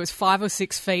think it was 5 or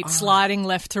 6 feet, sliding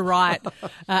left to right,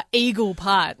 eagle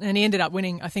putt, and he ended up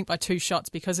winning, I think, by 2 shots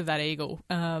because of that eagle.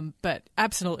 But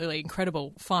absolutely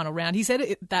incredible final round. He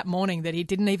said that morning that he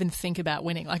didn't even think about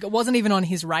winning. Like, it wasn't even on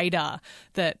his radar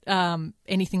that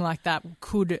anything like that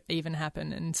could even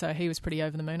happen, and so he was pretty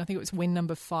over the moon. I think it was win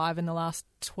number 5 in the last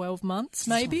 12 months,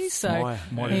 maybe. So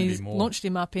he's launched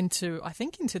him up into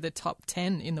the top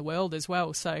 10 in the world as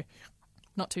well. So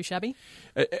not too shabby.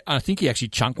 I think he actually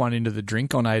chunked one into the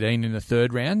drink on 18 in the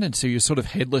 3rd round, and so you're sort of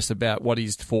headless about what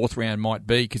his 4th round might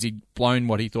be because he'd blown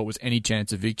what he thought was any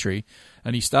chance of victory.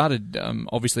 And he started,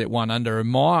 obviously, at 1 under, a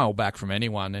mile back from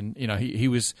anyone. And, he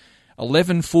was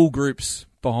 11 full groups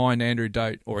behind Andrew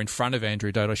Dote, or in front of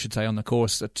Andrew Dote, I should say, on the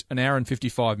course. At 1 hour and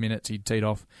 55 minutes, he'd teed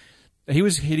off. He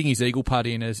was hitting his eagle putt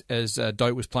in as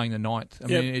Dote was playing the 9th. I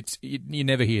mean, you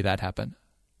never hear that happen.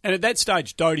 And at that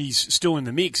stage, Doty's still in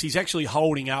the mix. He's actually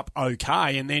holding up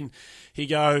okay, and then he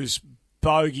goes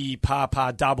bogey, par,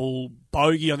 double,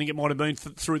 bogey. I think it might have been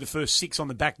through the first 6 on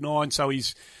the back 9. So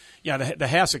he's, the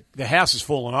house has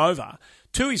fallen over.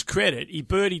 To his credit, he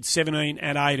birdied 17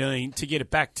 and 18 to get it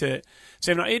back to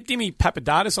 7. He had Dimi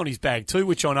Papadatis on his bag too,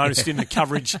 which I noticed in the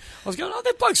coverage. I was going,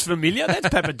 that bloke's familiar. That's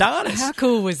Papadatis. How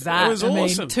cool was that? It was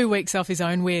awesome. 2 weeks off his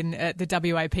own win at the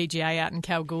WA PGA out in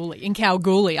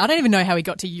Kalgoorlie. I don't even know how he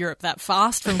got to Europe that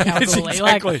fast from Kalgoorlie.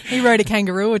 Exactly. He rode a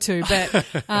kangaroo or 2. But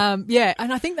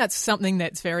and I think that's something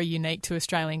that's very unique to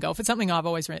Australian golf. It's something I've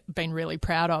always been really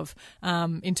proud of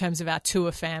in terms of our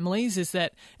tour families, is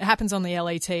that it happens on the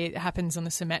LET, it happens on the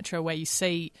Symmetra, where you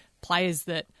see players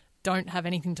that don't have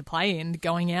anything to play in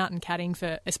going out and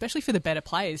caddying especially for the better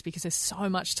players, because there's so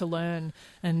much to learn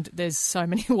and there's so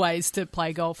many ways to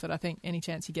play golf that I think any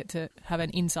chance you get to have an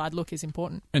inside look is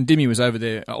important. And Dimmy was over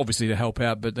there obviously to help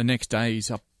out, but the next day he's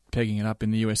up pegging it up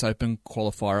in the US Open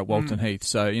qualifier at Walton Heath.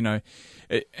 So,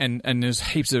 and there's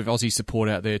heaps of Aussie support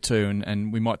out there too,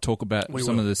 and we might talk about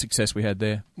some of the success we had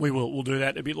there. We will. We'll do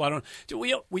that a bit later on.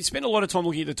 We spent a lot of time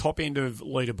looking at the top end of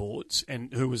leaderboards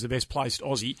and who was the best placed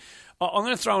Aussie. I'm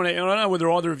going to throw in, and I don't know whether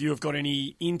either of you have got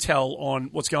any intel on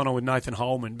what's going on with Nathan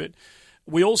Holman, but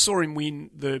we all saw him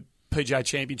win the PGA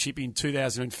Championship in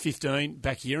 2015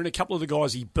 back here, and a couple of the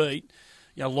guys he beat,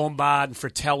 Lombard and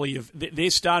Fratelli,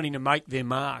 they're starting to make their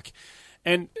mark.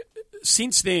 And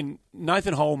since then,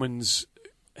 Nathan Holman's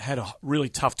had a really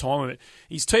tough time of it.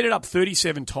 He's teed it up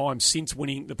 37 times since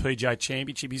winning the PGA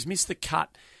Championship. He's missed the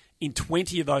cut in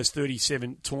 20 of those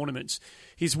 37 tournaments.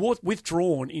 He's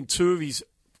withdrawn in 2 of his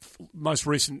most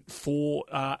recent 4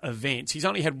 events. He's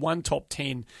only had 1 top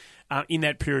 10 in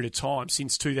that period of time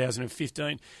since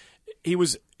 2015. He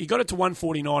got it to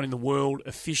 149 in the world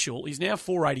official. He's now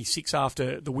 486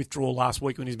 after the withdrawal last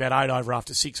week when he's about 8 over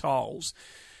after 6 holes.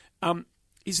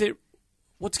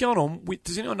 What's going on?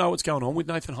 Does anyone know what's going on with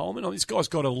Nathan Holman? This guy's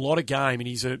got a lot of game and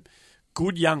he's a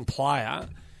good young player.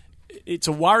 It's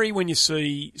a worry when you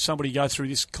see somebody go through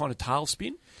this kind of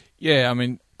tailspin. Yeah, I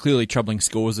mean, clearly troubling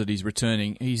scores that he's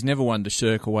returning. He's never one to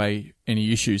shirk away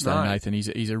any issues, though, Nathan.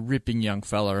 He's a ripping young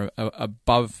fella,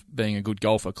 above being a good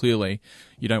golfer. Clearly,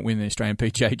 you don't win the Australian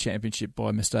PGA Championship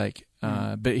by mistake.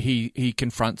 But he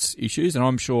confronts issues, and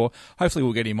I'm sure, hopefully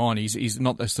we'll get him on. He's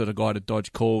not the sort of guy to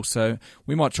dodge calls, so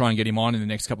we might try and get him on in the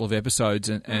next couple of episodes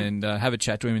and have a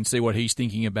chat to him and see what he's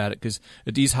thinking about it, because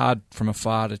it is hard from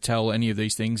afar to tell any of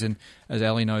these things, and as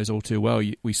Ali knows all too well,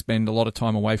 we spend a lot of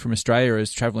time away from Australia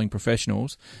as travelling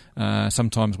professionals.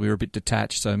 Sometimes we're a bit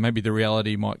detached, so maybe the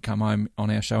reality might come home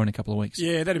on our show in a couple of weeks.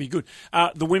 Yeah, that'd be good.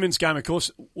 The women's game, of course,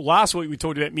 last week we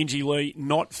talked about Minjee Lee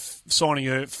not signing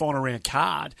her final round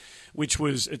card, which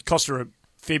it cost her a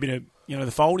fair bit of,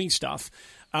 the folding stuff.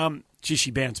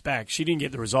 She bounced back. She didn't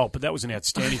get the result, but that was an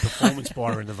outstanding performance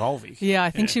by her in the Volvic. Yeah,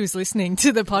 I think she was listening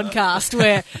to the podcast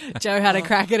where Joe had a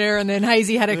crack at her and then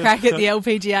Hazy had a crack at the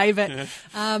LPGA. But,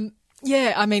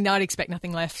 I mean, I'd expect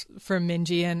nothing less from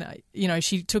Minjee. And,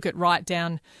 she took it right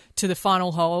down to the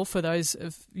final hole. For those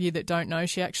of you that don't know,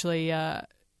 she actually,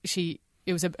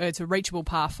 it's a reachable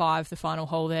par 5, the final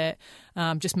hole there.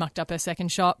 Just mucked up her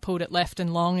second shot, pulled it left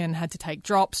and long and had to take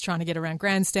drops trying to get around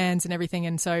grandstands and everything.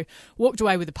 And so walked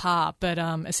away with a par. But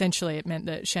essentially it meant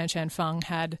that Shan Feng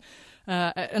had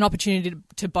an opportunity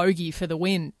to bogey for the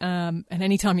win. And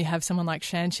anytime you have someone like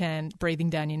Shan breathing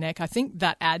down your neck, I think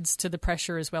that adds to the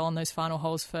pressure as well on those final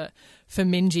holes for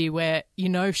Minjee, where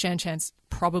Shan's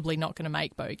probably not going to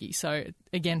make bogey. So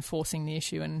again, forcing the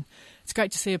issue, and it's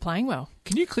great to see her playing well.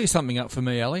 Can you clear something up for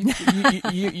me, Ali?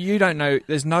 you don't know.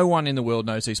 There's no one in the world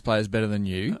knows these players better than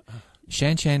you.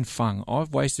 Shan Feng.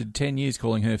 I've wasted 10 years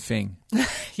calling her Feng.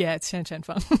 Yeah, it's Shan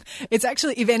Feng. It's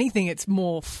actually, if anything, it's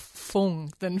more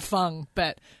Feng than Feng,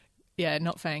 but yeah,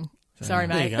 not Feng. Sorry,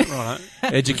 mate. There you go. Right.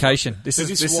 Education. This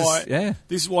is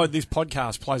why this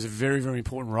podcast plays a very, very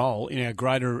important role in our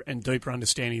greater and deeper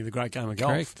understanding of the great game of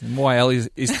golf. Correct. And why Ali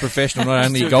is professional, not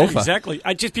only a golfer. Exactly.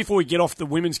 Just before we get off the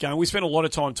women's game, we spent a lot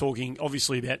of time talking,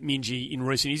 obviously, about Minjee in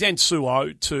recent years and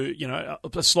Suo to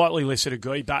a slightly lesser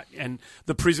degree, and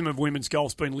the prism of women's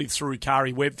golf's been lived through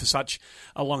Kari Webb for such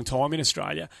a long time in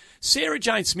Australia. Sarah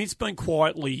Jane Smith's been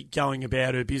quietly going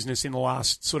about her business in the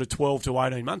last sort of 12 to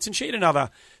 18 months, and she had another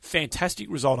fantastic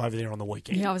result over there on the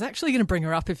weekend. Yeah, I was actually going to bring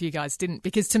her up if you guys didn't,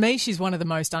 because to me she's one of the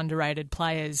most underrated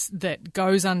players that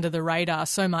goes under the radar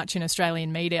so much in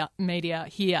Australian media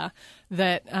here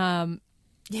that,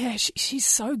 she's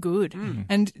so good.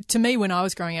 And to me, when I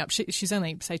was growing up, she's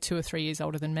only, say, 2 or 3 years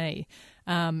older than me.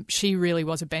 She really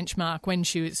was a benchmark when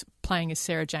she was playing as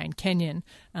Sarah Jane Kenyon.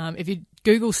 If you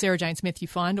Google Sarah Jane Smith, you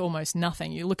find almost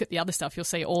nothing. You look at the other stuff, you'll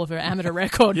see all of her amateur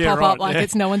record pop up like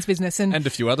it's no one's business. And a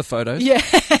few other photos. Yeah,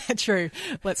 true.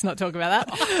 Let's not talk about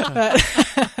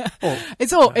that.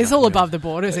 It's all above the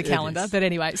board as a calendar. But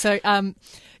anyway, so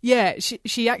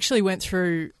she actually went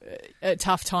through a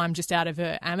tough time just out of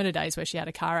her amateur days where she had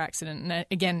a car accident. And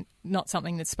again, not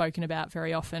something that's spoken about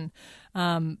very often.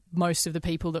 Most of the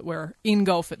people that were in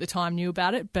golf at the time knew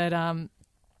about it, but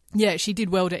she did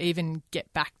well to even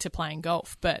get back to playing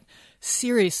golf, but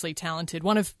seriously talented.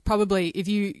 One of probably, if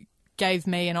you gave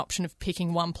me an option of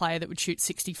picking one player that would shoot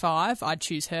 65, I'd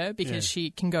choose her because she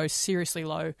can go seriously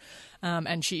low,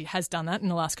 and she has done that in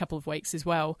the last couple of weeks as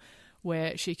well,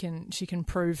 where she can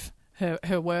prove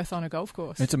her worth on a golf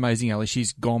course. It's amazing, Ali.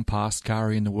 She's gone past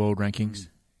Kari in the world rankings.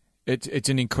 It's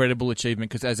an incredible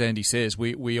achievement because, as Andy says,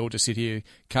 we all just sit here.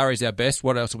 Kari's our best.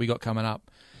 What else have we got coming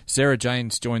up? Sarah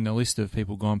Jane's joined the list of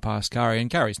people gone past Kari, and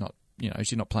Kari's not,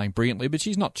 she's not playing brilliantly, but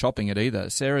she's not chopping it either.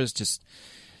 Sarah's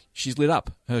she's lit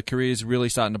up. Her career's really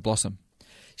starting to blossom.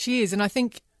 She is, and I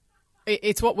think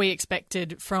it's what we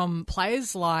expected from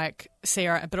players like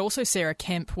Sarah, but also Sarah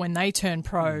Kemp. When they turned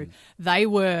pro, they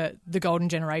were the golden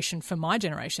generation for my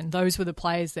generation. Those were the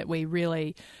players that we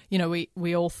really,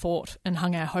 we all thought and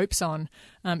hung our hopes on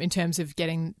in terms of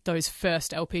getting those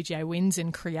first LPGA wins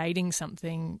and creating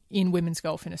something in women's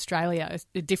golf in Australia,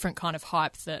 a different kind of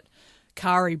hype that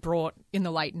Kari brought in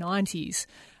the late 90s.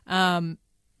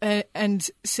 And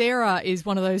Sarah is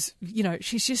one of those,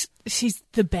 she's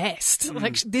the best.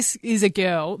 Like, this is a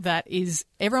girl that is,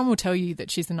 everyone will tell you that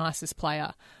she's the nicest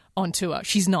player on tour.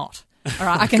 She's not. All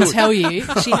right, I can tell you,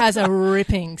 she has a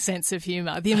ripping sense of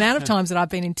humour. The amount of times that I've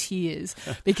been in tears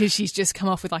because she's just come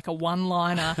off with like a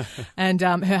one-liner, and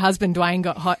her husband Dwayne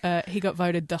got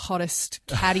voted the hottest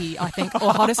caddy, I think,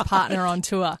 or hottest partner on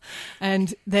tour,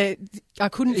 and I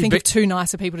couldn't think of two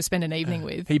nicer people to spend an evening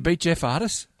with. He beat Jeff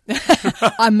Artis.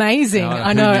 Amazing.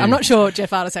 I know. I'm not sure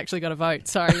Jeff Artis actually got a vote.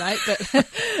 Sorry, mate. But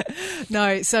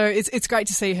no, so it's great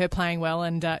to see her playing well,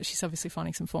 and she's obviously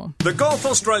finding some form. The Golf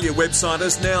Australia website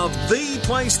is now the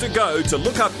place to go to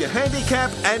look up your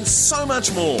handicap and so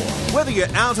much more. Whether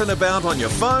you're out and about on your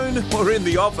phone or in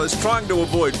the office trying to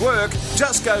avoid work,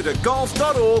 just go to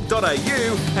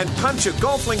golf.org.au and punch your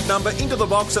golf link number into the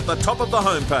box at the top of the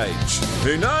homepage.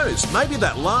 Who knows? Maybe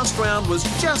that last round was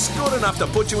just good enough to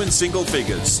put you in single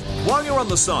figures. While you're on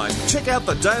the site, check out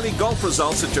the daily golf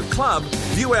results at your club,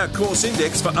 view our course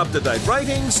index for up-to-date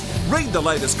ratings, read the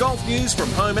latest golf news from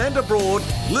home and abroad,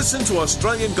 listen to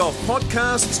Australian golf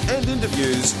podcasts and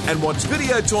interviews, and watch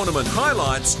video tournament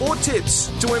highlights or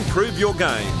tips to improve your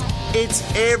game. It's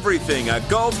everything a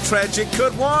golf tragic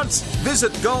could want.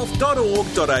 Visit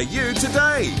golf.org.au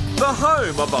today, the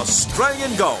home of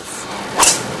Australian golf.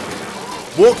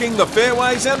 walking the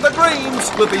fairways and the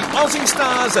greens with the Aussie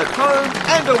stars at home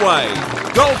and away.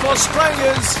 Golf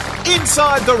Australia's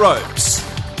Inside the Ropes.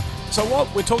 So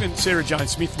what we're talking Sarah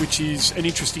Jane-Smith, which is an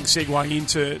interesting segue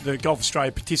into the Golf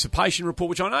Australia participation report,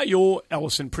 which I know you're,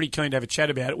 Alison, pretty keen to have a chat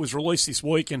about. It was released this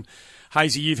week, and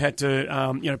Hazy, you've had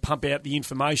to pump out the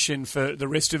information for the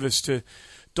rest of us to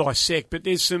dissect. But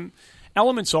there's some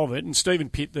elements of it, and Stephen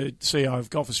Pitt, the CEO of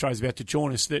Golf Australia, is about to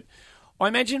join us, that I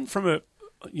imagine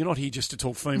you're not here just to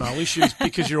talk female issues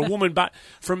because you're a woman, but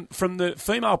from the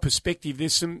female perspective,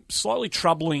 there's some slightly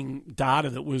troubling data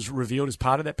that was revealed as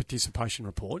part of that participation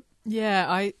report.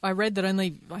 Yeah, I read that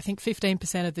only, I think,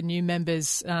 15% of the new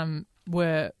members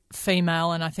were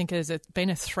female, and I think there's been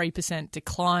a 3%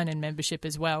 decline in membership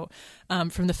as well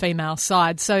from the female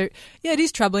side. So, yeah, it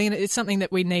is troubling, and it's something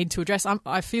that we need to address.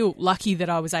 I feel lucky that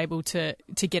I was able to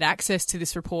get access to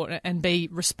this report and be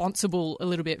responsible a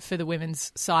little bit for the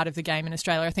women's side of the game in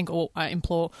Australia. I think I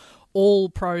implore all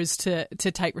pros to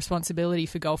take responsibility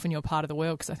for golf in your part of the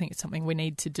world, because I think it's something we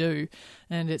need to do,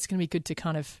 and it's going to be good to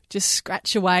kind of just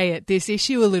scratch away at this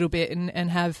issue a little bit and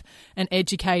have an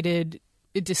educated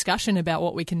discussion about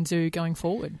what we can do going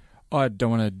forward. I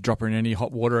don't want to drop her in any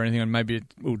hot water or anything, and maybe it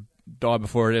will die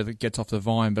before it ever gets off the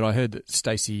vine, but I heard that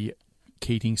Stacey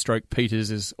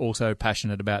Keating-Peters is also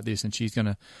passionate about this, and she's going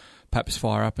to perhaps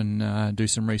fire up and do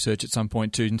some research at some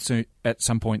point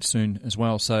soon as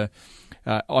well. So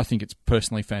I think it's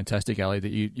personally fantastic, Ali,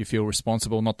 that you feel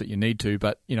responsible. Not that you need to,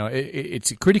 but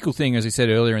it's a critical thing, as I said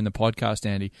earlier in the podcast,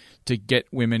 Andy, to get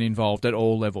women involved at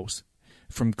all levels,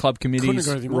 from club committees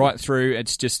right through.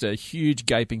 It's just a huge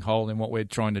gaping hole in what we're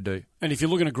trying to do. And if you're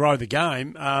looking to grow the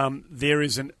game, there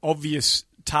is an obvious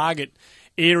target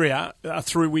area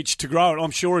through which to grow it.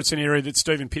 I'm sure it's an area that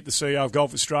Stephen Pitt, the CEO of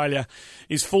Golf Australia,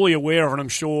 is fully aware of, and I'm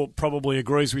sure probably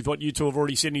agrees with what you two have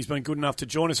already said, and he's been good enough to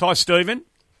join us. Hi, Stephen.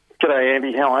 G'day,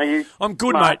 Andy. How are you? I'm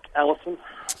good, Mark, mate. Alison.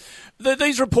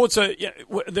 These reports are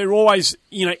they're always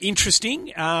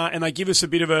interesting, and they give us a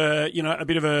bit of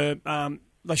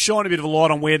they shine a bit of a light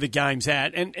on where the game's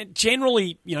at, and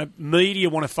generally, media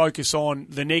want to focus on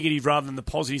the negative rather than the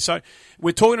positive. So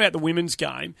we're talking about the women's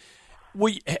game.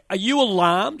 Are you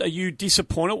alarmed? Are you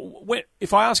disappointed?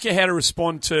 If I ask you how to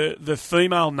respond to the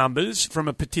female numbers from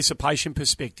a participation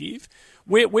perspective,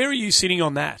 where are you sitting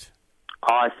on that?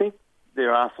 I think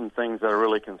there are some things that are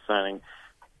really concerning,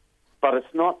 but it's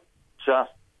not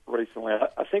just recently.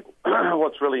 I think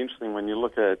what's really interesting when you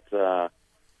look at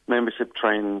membership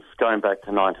trends going back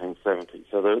to 1970.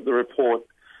 So the report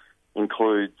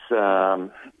includes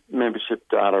membership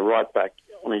data right back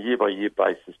on a year-by-year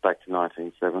basis back to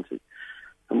 1970.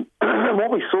 And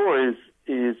what we saw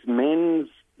is men's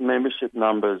membership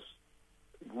numbers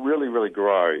really, really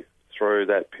grow through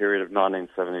that period of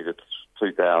 1970 to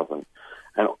 2000,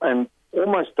 and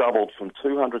almost doubled from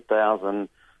 200,000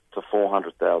 to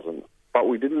 400,000. But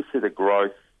we didn't see the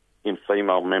growth in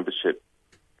female membership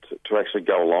to actually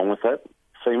go along with that.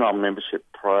 Female membership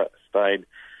stayed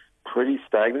pretty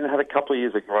stagnant. It had a couple of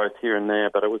years of growth here and there,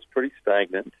 but it was pretty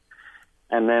stagnant.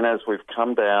 And then as we've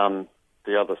come down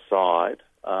the other side,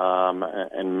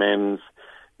 and men's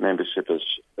membership has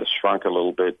shrunk a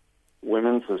little bit,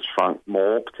 women's has shrunk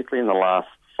more, particularly in the last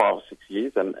 5 or 6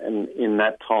 years. And in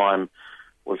that time,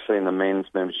 we've seen the men's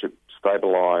membership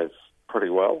stabilise pretty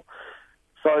well.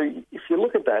 So if you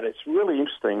look at that, it's really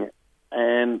interesting,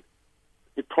 and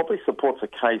it probably supports a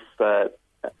case that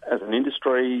as an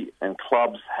industry and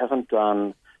clubs haven't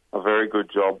done a very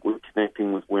good job with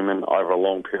connecting with women over a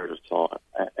long period of time.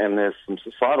 And there's some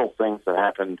societal things that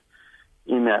happened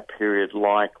in that period,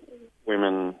 like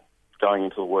women going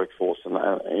into the workforce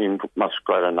in much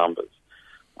greater numbers.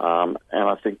 And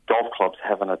I think golf clubs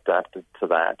haven't adapted to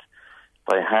that.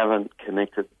 They haven't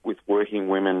connected with working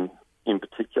women in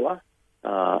particular.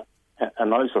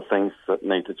 And those are things that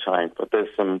need to change. But there's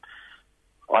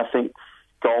I think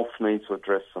golf needs to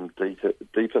address some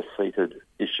deeper-seated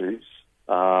issues.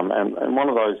 And one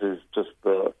of those is just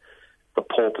the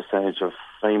poor percentage of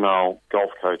female golf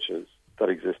coaches that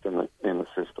exist in the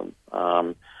system.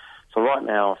 So right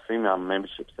now, female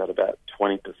membership's at about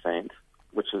 20%,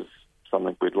 which is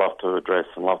something we'd love to address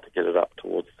and love to get it up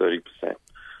towards 30%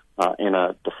 in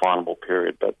a definable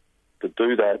period. But to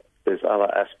do that, there's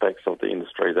other aspects of the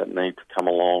industry that need to come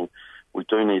along. We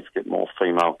do need to get more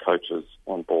female coaches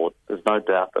on board. There's no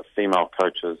doubt that female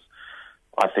coaches,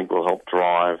 I think, will help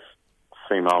drive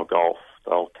female golf.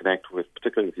 They'll connect with,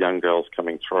 particularly with young girls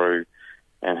coming through,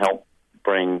 and help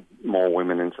bring more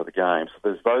women into the game. So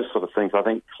there's those sort of things. I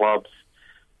think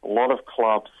a lot of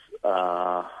clubs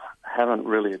haven't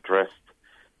really addressed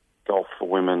golf for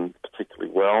women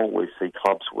particularly well. We see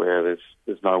clubs where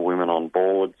there's no women on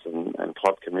boards and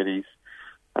club committees,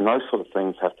 and those sort of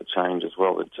things have to change as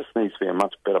well. There just needs to be a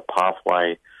much better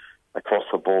pathway across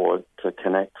the board to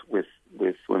connect with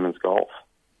women's golf.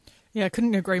 Yeah, I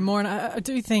couldn't agree more. And I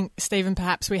do think, Stephen,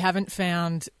 perhaps we haven't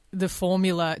found the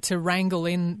formula to wrangle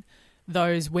in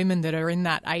those women that are in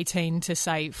that 18 to,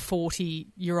 say,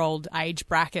 40-year-old age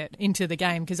bracket into the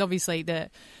game, because obviously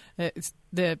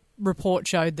the report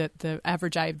showed that the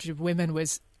average age of women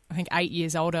was, I think, 8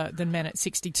 years older than men at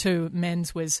 62.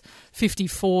 Men's was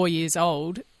 54 years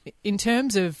old. In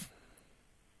terms of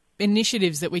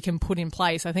initiatives that we can put in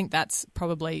place, I think that's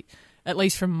probably, at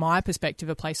least from my perspective,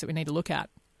 a place that we need to look at.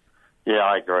 Yeah,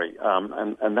 I agree.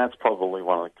 And that's probably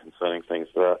one of the concerning things,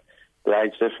 the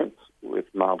age difference with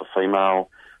male to female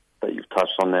that you've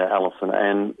touched on there, Alison.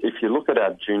 And if you look at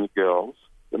our junior girls,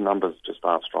 the numbers just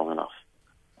aren't strong enough.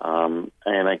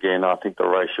 And again, I think the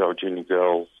ratio of junior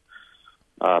girls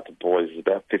to boys is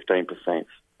about 15%.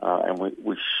 And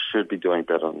we should be doing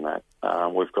better than that.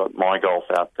 We've got My Golf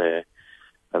out there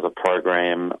as a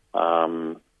program.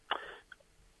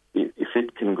 If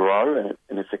it can grow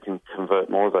and if it can convert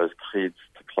more of those kids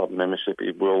to club membership,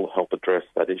 it will help address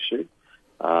that issue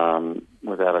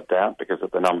without a doubt, because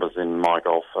the numbers in My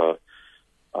Golf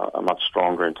are much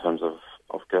stronger in terms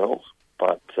of girls.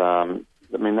 But,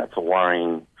 that's a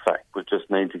worrying fact. We just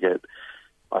need to get,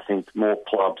 I think, more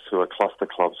clubs who are cluster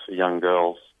clubs for young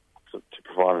girls to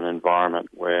provide an environment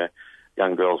where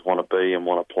young girls want to be and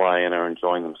want to play and are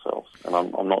enjoying themselves. And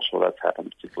I'm not sure that's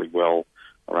happened particularly well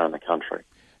around the country.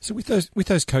 So with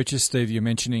those coaches, Steve, you're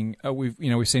mentioning,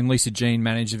 we've seen Lisa Jean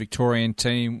manage the Victorian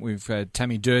team. We've had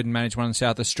Tammy Durden manage one in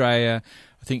South Australia.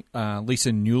 I think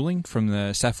Lisa Newling from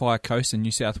the Sapphire Coast in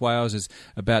New South Wales is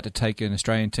about to take an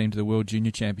Australian team to the World Junior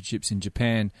Championships in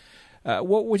Japan.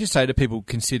 What would you say to people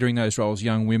considering those roles,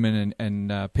 young women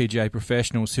and PGA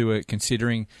professionals who are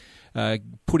considering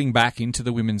putting back into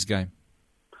the women's game?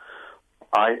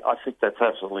 I think that's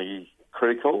absolutely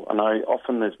critical. I know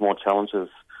often there's more challenges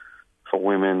for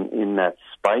women in that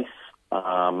space,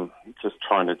 just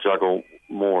trying to juggle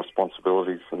more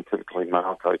responsibilities than typically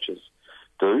male coaches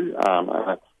do,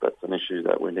 and that's an issue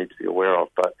that we need to be aware of.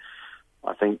 But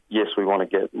I think, yes, we want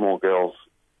to get more girls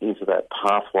into that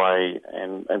pathway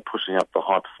and pushing up the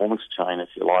high-performance chain, if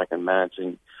you like, and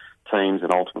managing teams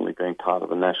and ultimately being part of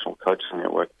the National Coaching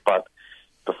Network. But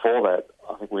before that,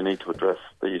 I think we need to address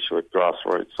the issue at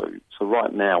grassroots. So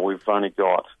right now, we've only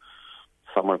got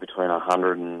somewhere between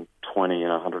 120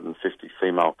 and 150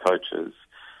 female coaches,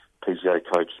 PGA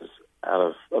coaches, out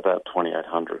of about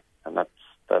 2,800, and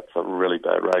that's a really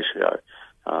bad ratio.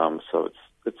 So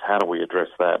it's how do we address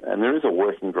that? And there is a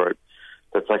working group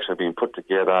that's actually been put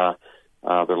together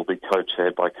that'll be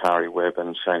co-chaired by Kari Webb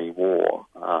and Shani War,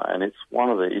 and it's one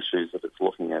of the issues that it's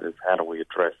looking at is how do we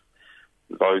address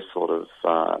those sort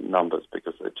of numbers,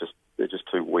 because they're just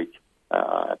too weak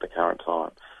at the current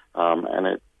time, and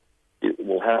it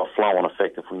will have a flow-on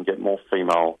effect if we can get more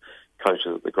female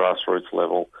coaches at the grassroots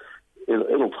level.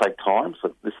 It'll take time,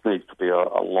 so this needs to be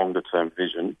a longer-term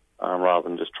vision rather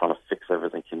than just trying to fix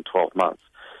everything in 12 months.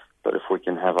 But if we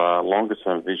can have a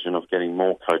longer-term vision of getting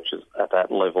more coaches at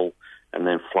that level and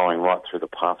then flowing right through the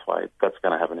pathway, that's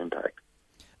going to have an impact.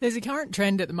 There's a current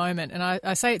trend at the moment, and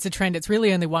I say it's a trend, it's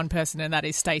really only one person, and that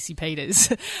is Stacey Peters.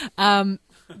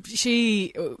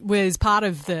 She was part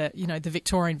of the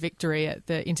Victorian victory at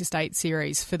the Interstate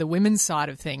Series for the women's side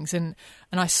of things, and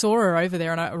I saw her over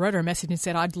there, and I wrote her a message and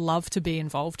said, I'd love to be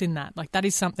involved in that. Like, that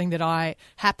is something that I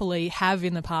happily have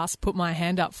in the past put my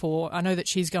hand up for. I know that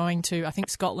she's going to, I think,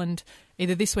 Scotland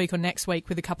either this week or next week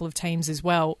with a couple of teams as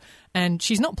well, and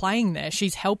she's not playing there.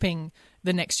 She's helping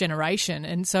the next generation,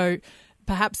 and so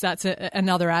perhaps that's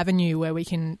another avenue where we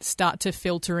can start to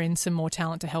filter in some more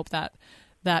talent to help that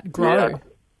grow. Yeah,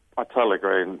 I totally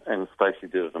agree, and Stacey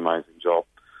did an amazing job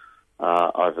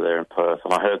over there in Perth,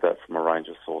 and I heard that from a range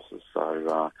of sources.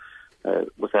 So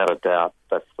without a doubt,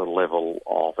 that's the level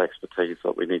of expertise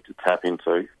that we need to tap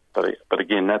into. But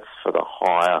again, that's for the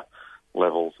higher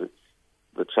levels.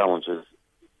 The challenge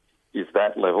is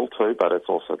that level too, but it's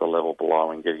also the level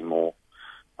below and getting more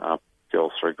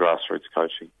girls through grassroots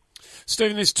coaching.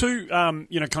 Stephen, there's two,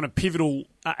 kind of pivotal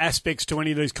aspects to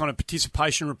any of these kind of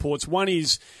participation reports. One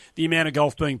is the amount of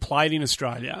golf being played in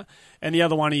Australia, and the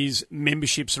other one is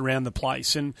memberships around the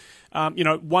place. And,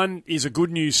 one is a good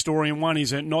news story and one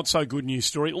is a not so good news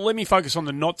story. Let me focus on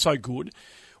the not so good.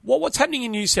 What's happening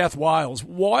in New South Wales?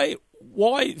 Why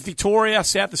Victoria,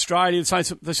 South Australia,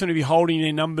 they seem to be holding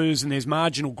their numbers and there's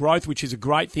marginal growth, which is a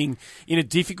great thing in a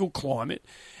difficult climate,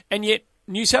 and yet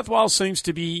New South Wales seems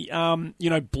to be,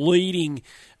 bleeding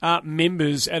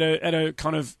members at a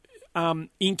kind of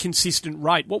inconsistent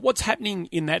rate. What's happening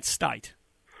in that state?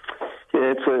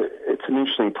 Yeah, it's an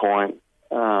interesting point,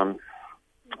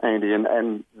 Andy,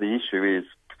 and the issue is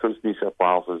because New South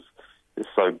Wales is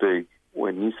so big.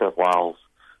 When New South Wales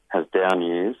has down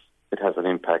years, it has an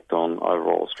impact on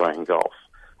overall Australian golf.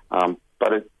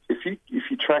 But if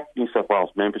you track New South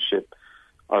Wales membership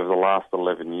over the last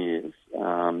 11 years,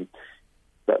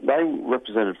 that they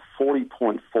represented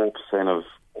 40.4% of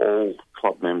all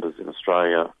club members in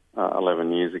Australia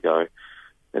 11 years ago.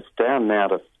 It's down now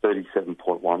to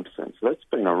 37.1%. So that's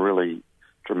been a really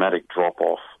dramatic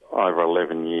drop-off over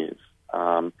 11 years.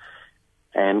 And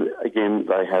again,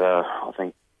 they had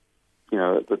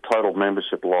the total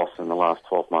membership loss in the last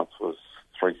 12 months was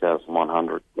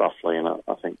 3,100 roughly, and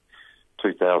I think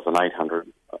 2,800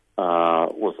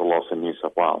 was the loss in New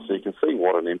South Wales. So you can see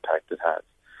what an impact it has.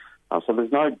 So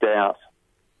there's no doubt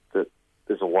that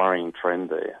there's a worrying trend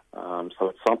there. So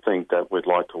it's something that we'd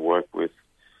like to work with,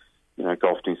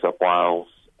 Golf New South Wales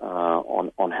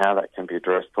on how that can be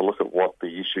addressed, to look at what the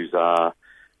issues are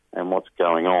and what's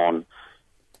going on.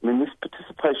 I mean, this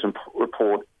participation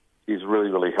report is really,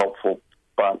 really helpful,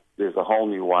 but there's a whole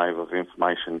new wave of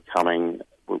information coming.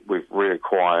 We've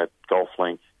reacquired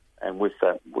GolfLink, and with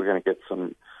that, we're going to get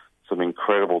some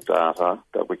incredible data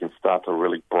that we can start to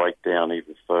really break down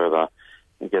even further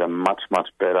and get a much, much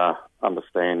better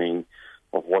understanding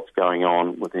of what's going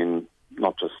on within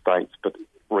not just states, but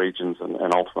regions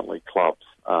and ultimately clubs.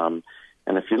 And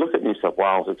if you look at New South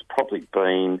Wales, it's probably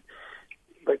been,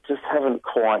 they just haven't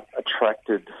quite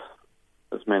attracted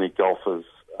as many golfers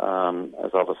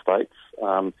as other states.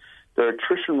 Their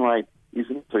attrition rate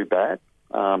isn't too bad,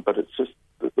 but it's just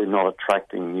that they're not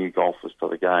attracting new golfers to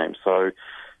the game. So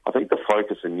I think the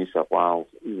focus in New South Wales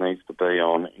needs to be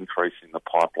on increasing the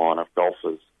pipeline of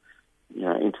golfers,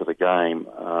 into the game,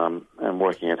 and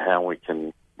working at how we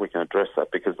can address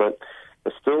that, because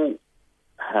they still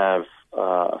have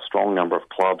a strong number of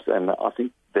clubs, and I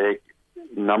think their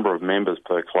number of members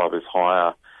per club is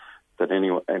higher than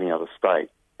any other state.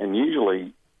 And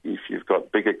usually, if you've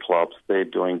got bigger clubs, they're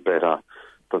doing better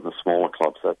than the smaller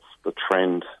clubs. That's the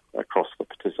trend across the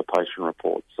participation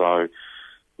report. So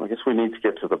I guess we need to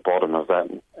get to the bottom of that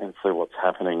and see what's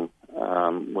happening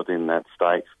within that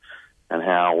state and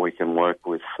how we can work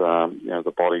with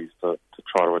the bodies to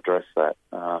try to address that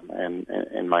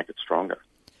and make it stronger.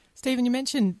 Stephen, you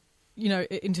mentioned,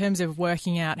 in terms of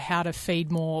working out how to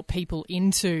feed more people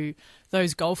into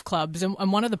those golf clubs,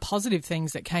 and one of the positive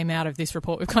things that came out of this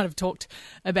report, we've kind of talked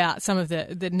about some of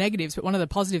the negatives, but one of the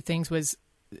positive things was,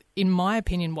 in my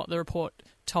opinion, what the report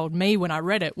told me when I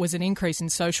read it was an increase in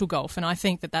social golf. And I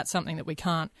think that that's something that we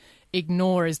can't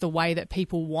ignore, is the way that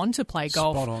people want to play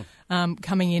golf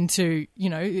coming into,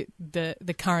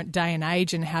 the current day and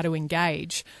age, and how to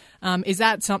engage. Is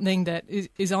that something that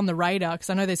is on the radar? Because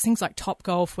I know there's things like Top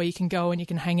Golf where you can go and you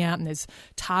can hang out and there's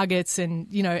targets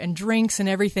and, and drinks and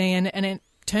everything, and it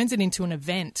turns it into an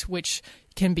event which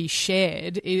can be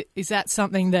shared. Is that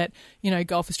something that,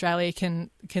 Golf Australia can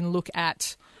look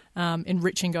at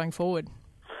enriching going forward?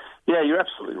 Yeah, you're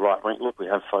absolutely right. I mean, look, we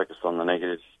have focused on the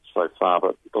negatives so far,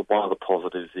 but one of the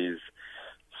positives is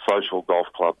social golf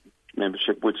club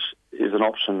membership, which is an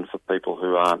option for people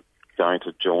who aren't going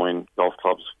to join golf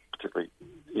clubs, particularly,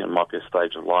 might be a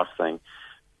stage of life thing.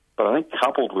 But I think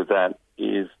coupled with that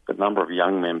is the number of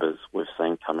young members we've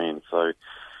seen come in. So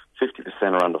 50%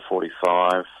 are under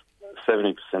 45,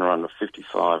 70% are under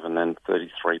 55, and then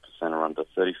 33% are under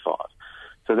 35.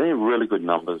 So they're really good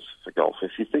numbers for golf.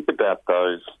 If you think about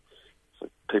those, so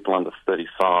people under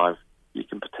 35, you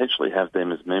can potentially have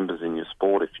them as members in your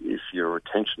sport. If your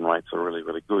retention rates are really,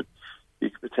 really good,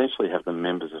 you could potentially have them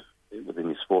members within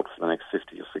your sport for the next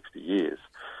 50 or 60 years.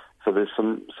 So there's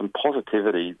some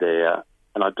positivity there.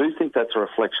 And I do think that's a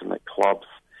reflection that clubs,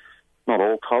 not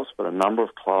all clubs, but a number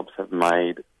of clubs have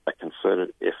made a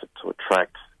concerted effort to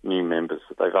attract new members,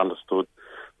 that they've understood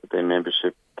that their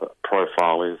membership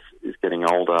profile is getting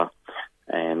older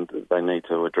and they need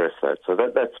to address that. So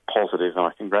that's positive, and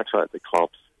I congratulate the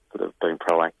clubs that have been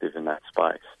proactive in that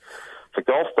space. For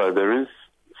golf, though, there is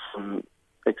some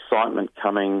excitement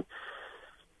coming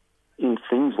in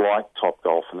things like Top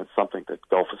Golf, and it's something that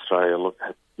Golf Australia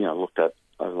looked at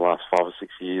over the last 5 or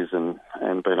 6 years and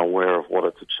been aware of what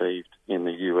it's achieved in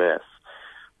the US.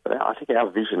 But I think our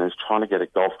vision is trying to get a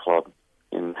golf club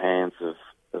in the hands of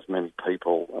as many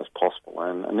people as possible,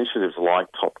 and initiatives like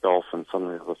Top Golf and some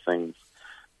of the other things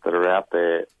that are out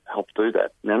there help do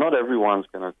that. Now, not everyone's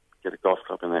going to get a golf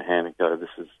club in their hand and go, this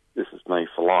is me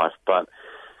for life, but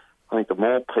I think the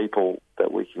more people that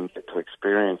that we can get to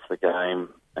experience the game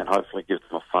and hopefully give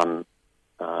them a fun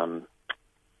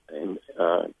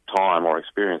time or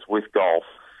experience with golf,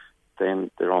 then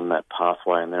they're on that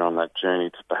pathway and they're on that journey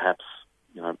to perhaps,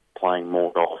 playing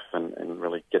more golf and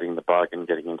really getting the bug and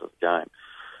getting into the game.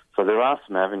 So there are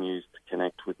some avenues to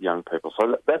connect with young people.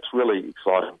 So that's really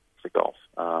exciting for golf,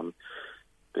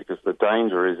 because the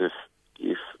danger is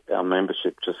if our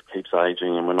membership just keeps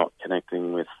aging and we're not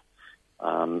connecting with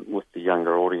the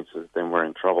younger audiences, then we're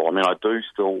in trouble. I mean, I do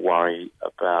still worry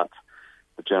about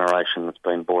the generation that's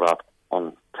been brought up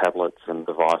on tablets and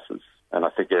devices, and I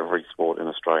think every sport in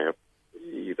Australia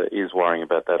either is worrying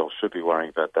about that or should be worrying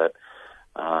about that.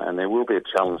 And there will be a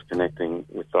challenge connecting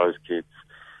with those kids,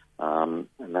 and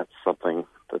that's something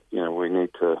that we need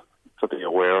to be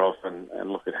aware of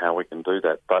and look at how we can do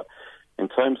that. But in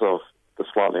terms of the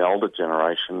slightly older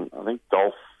generation, I think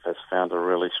golf has found a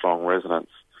really strong resonance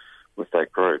with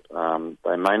that group.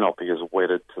 They may not be as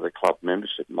wedded to the club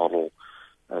membership model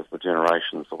as the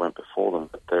generations that went before them,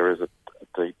 but there is a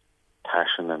deep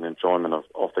passion and enjoyment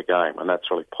of the game, and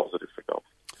that's really positive for golf.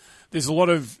 There's a lot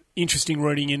of interesting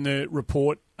reading in the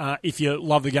report. If you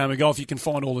love the game of golf, you can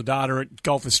find all the data at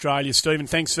Golf Australia. Stephen,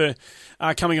 thanks for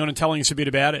coming on and telling us a bit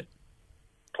about it.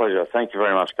 Pleasure. Thank you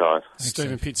very much, guys.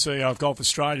 Stephen Pitt, CEO of Golf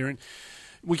Australia, and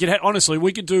we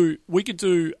could do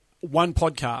one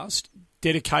podcast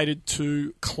dedicated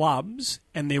to clubs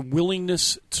and their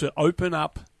willingness to open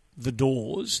up the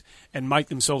doors and make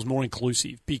themselves more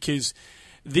inclusive, because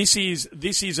this is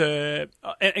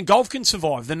and golf can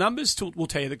survive. The numbers will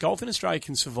tell you that golf in Australia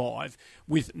can survive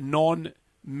with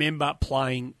non-member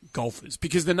playing golfers,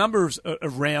 because the number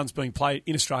of rounds being played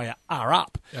in Australia are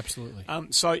up. Absolutely.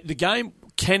 So the game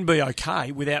can be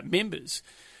okay without members.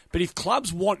 But if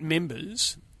clubs want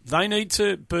members, they need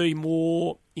to be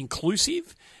more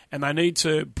inclusive and they need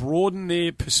to broaden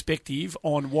their perspective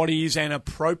on what is an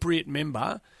appropriate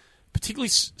member, particularly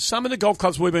some of the golf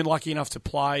clubs we've been lucky enough to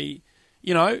play,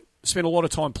 spend a lot of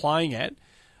time playing at.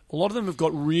 A lot of them have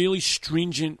got really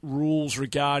stringent rules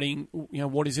regarding,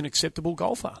 what is an acceptable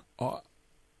golfer.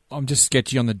 I'm just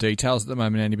sketchy on the details at the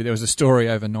moment, Andy, but there was a story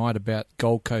overnight about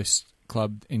Gold Coast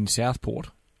Club in Southport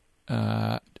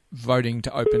voting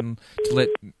to let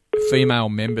female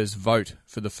members vote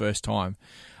for the first time.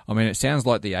 I mean, it sounds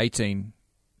like the 18,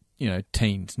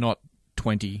 teens, not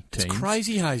 20 teens. It's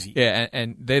crazy hazy. Yeah,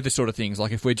 and they're the sort of things,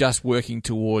 like if we're just working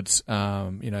towards,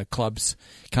 clubs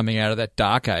coming out of that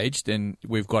dark age, then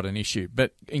we've got an issue.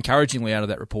 But encouragingly out of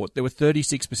that report, there were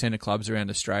 36% of clubs around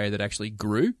Australia that actually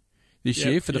grew this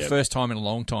year. For the first time in a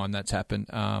long time that's happened.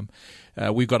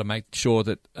 We've got to make sure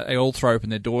that they all throw open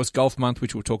their doors. Golf Month,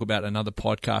 which we'll talk about in another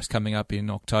podcast coming up in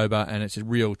October, and it's a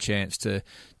real chance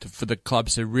for the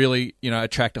clubs to really,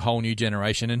 attract a whole new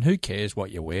generation. And who cares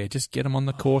what you wear? Just get them on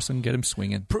the course and get them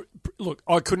swinging. Look,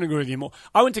 I couldn't agree with you more.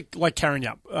 I went to Lake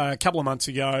Carrinyup a couple of months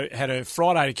ago, had a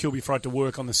Friday to kill before I had to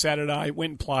work on the Saturday, went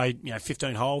and played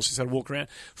 15 holes, just had to walk around.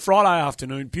 Friday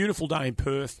afternoon, beautiful day in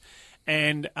Perth,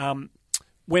 and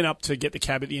went up to get the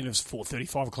cab at the end. It was 4:30,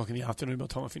 5 o'clock in the afternoon by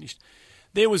the time I finished.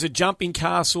 There was a jumping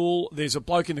castle. There's a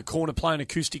bloke in the corner playing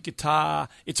acoustic guitar.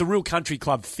 It's a real country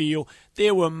club feel.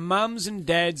 There were mums and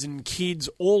dads and kids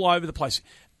all over the place.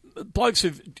 Blokes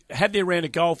have had their round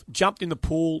of golf, jumped in the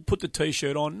pool, put the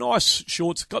T-shirt on, nice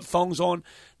shorts, got thongs on,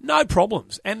 no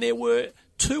problems. And there were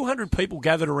 200 people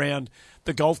gathered around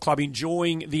the golf club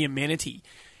enjoying the amenity.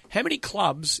 How many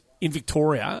clubs in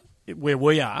Victoria, where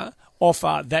we are,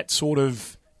 offer that sort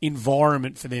of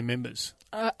environment for their members?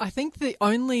 I think the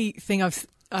only thing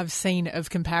I've seen of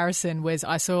comparison was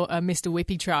I saw a Mr.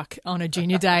 Whippy truck on a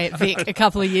junior day at Vic a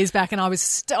couple of years back, and I was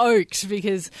stoked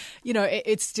because,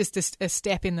 it's just a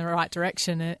step in the right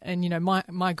direction. And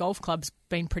my golf club's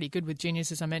been pretty good with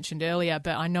juniors, as I mentioned earlier,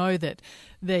 but I know that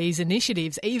these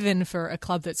initiatives, even for a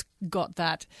club that's got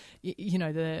that,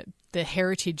 the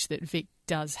heritage that Vic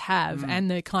does have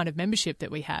and the kind of membership that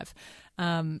we have,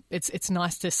 it's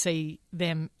nice to see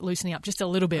them loosening up just a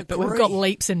little bit, but we've got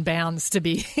leaps and bounds to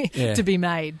be to be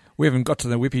made. We haven't got to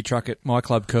the whippy truck at my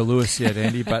club, Curlewis, yet,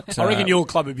 Andy. But I reckon your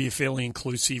club would be fairly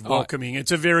inclusive, welcoming. I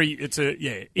don't think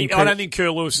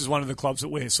Curlewis is one of the clubs that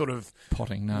we're sort of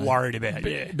worried about.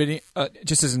 But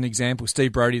just as an example,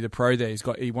 Steve Brodie, the pro there,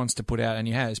 he wants to put out, and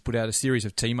he has put out a series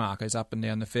of tee markers up and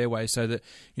down the fairway so that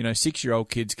 6-year-old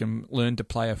kids can learn to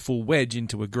play a full wedge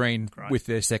into a green with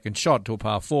their second shot to a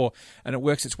par 4. And it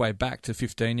works its way back to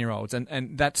 15-year-olds,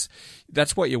 and that's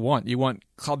what you want. You want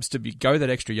clubs to go that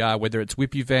extra yard, whether it's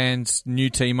whip vans, new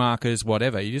tee markers,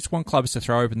 whatever. You just want clubs to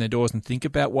throw open their doors and think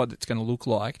about what it's going to look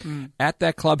like at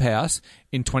that clubhouse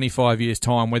in 25 years'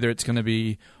 time, whether it's going to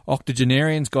be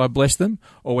octogenarians, God bless them,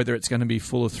 or whether it's going to be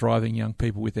full of thriving young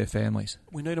people with their families.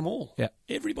 We need them all. Yeah.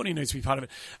 Everybody needs to be part of it.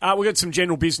 We've got some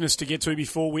general business to get to and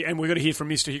we've got to hear from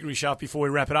Mr. Hickory Shaft before we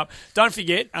wrap it up. Don't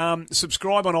forget,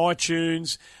 subscribe on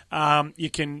iTunes. You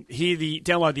can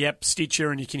download the app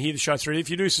Stitcher and you can hear the show through. If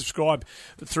you do subscribe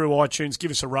through iTunes,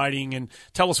 give us a rating and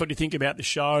tell us what you think about the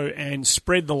show and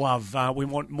spread the love. We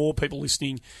want more people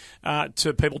listening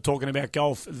to people talking about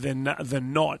golf than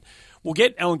not. We'll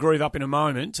get Alan Grieve up in a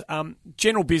moment.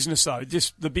 General business, though,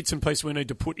 just the bits and pieces we need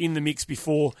to put in the mix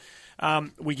before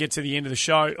we get to the end of the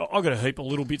show. I've got a heap of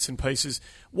little bits and pieces.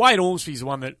 Wade Ormsby's the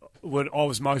one that I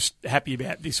was most happy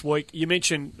about this week. You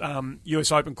mentioned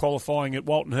US Open qualifying at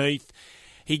Walton Heath.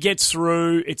 He gets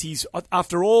through. It's his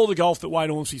after all the golf that Wade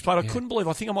Ormsby's played. I couldn't believe.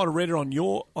 I think I might have read it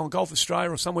on Golf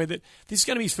Australia or somewhere that this is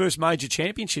going to be his first major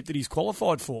championship that he's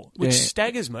qualified for, which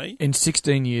staggers me. In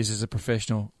 16 years as a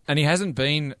professional, and he hasn't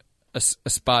been a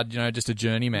spud, just a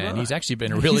journeyman. Right. He's actually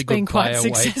been a really good player. He's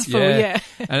been quite successful, yeah.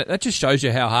 And that just shows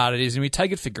you how hard it is. And we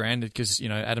take it for granted because,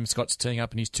 Adam Scott's teeing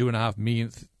up in his 2.5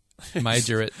 millionth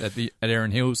major at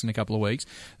Erin Hills in a couple of weeks.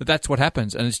 That's what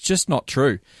happens, and it's just not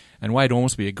true. And Wade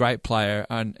Ormsby, a great player,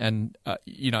 and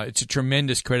it's a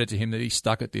tremendous credit to him that he's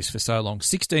stuck at this for so long.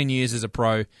 16 years as a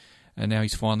pro, and now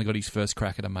he's finally got his first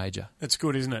crack at a major. That's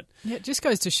good, isn't it? Yeah, it just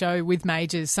goes to show with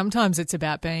majors, sometimes it's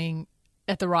about being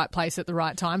at the right place at the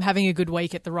right time, having a good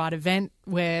week at the right event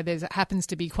where there happens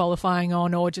to be qualifying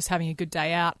on, or just having a good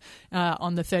day out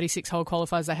on the 36-hole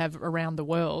qualifiers they have around the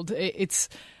world. It's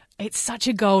such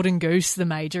a golden goose, the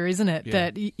major, isn't it?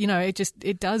 Yeah. That,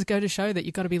 it does go to show that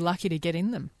you've got to be lucky to get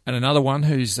in them. And another one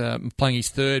who's playing his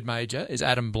third major is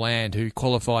Adam Bland, who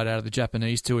qualified out of the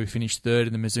Japanese Tour. He finished third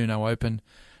in the Mizuno Open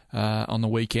on the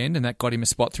weekend, and that got him a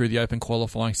spot through the Open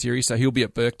qualifying series. So he'll be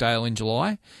at Birkdale in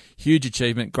July. Huge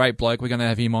achievement, great bloke. We're going to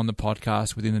have him on the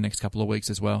podcast within the next couple of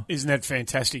weeks as well. Isn't that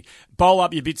fantastic? Bowl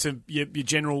up your bits of your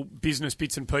general business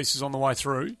bits and pieces on the way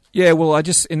through. Yeah, well,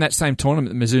 in that same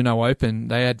tournament, the Mizuno Open,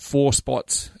 they had 4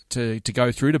 spots to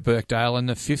go through to Birkdale, and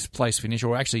the 5th place finish,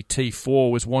 or actually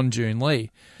T4, was Won Jun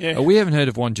Lee. Yeah. We haven't heard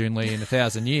of Won Jun Lee in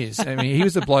 1,000 years. I mean, he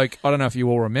was the bloke, I don't know if you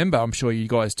all remember, I'm sure you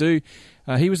guys do.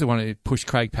 He was the one who pushed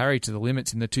Craig Parry to the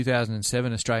limits in the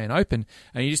 2007 Australian Open,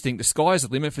 and you just think the sky's the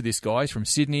limit for this guy. He's from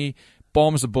Sydney,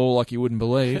 bombs the ball like you wouldn't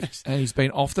believe, and he's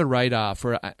been off the radar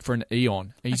for an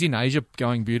eon. He's in Asia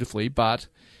going beautifully, but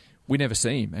we never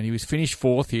see him, and he was finished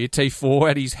 4th here, T4,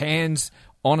 had his hands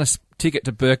on a ticket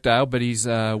to Birkdale, but his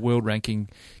world ranking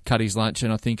cut his lunch,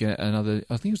 and I think it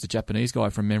was the Japanese guy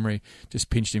from memory just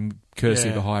pinched him courtesy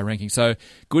of a higher ranking. So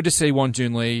good to see Won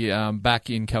Jun Lee back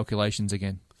in calculations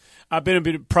again. Been a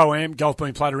bit of Pro-Am golf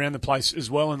being played around the place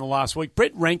as well in the last week.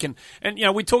 Brett Rankin, and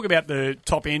we talk about the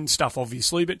top-end stuff,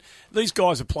 obviously, but these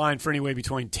guys are playing for anywhere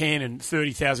between $10,000 and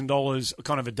 $30,000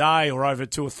 kind of a day or over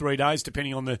 2 or 3 days,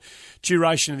 depending on the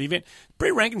duration of the event.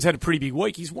 Brett Rankin's had a pretty big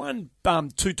week. He's won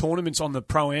 2 tournaments on the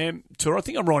Pro-Am Tour. I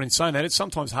think I'm right in saying that. It's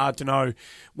sometimes hard to know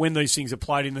when these things are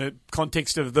played in the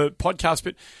context of the podcast,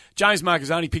 but James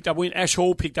Marcazzoni picked up a win, Ash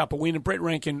Hall picked up a win, and Brett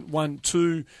Rankin won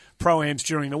 2 Pro-Ams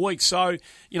during the week. So,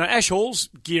 Ash Hall's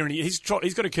gearing, he's got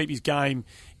to keep his game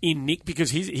in nick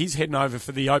because he's heading over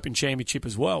for the Open Championship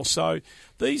as well. So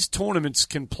these tournaments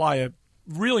can play a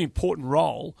really important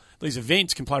role. These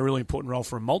events can play a really important role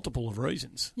for a multiple of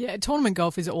reasons. Yeah, tournament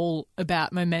golf is all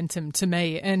about momentum to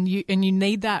me, and you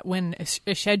need that when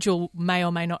a schedule may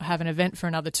or may not have an event for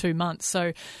another 2 months.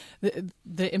 So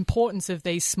the importance of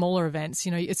these smaller events,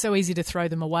 it's so easy to throw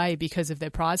them away because of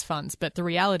their prize funds, but the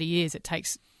reality is it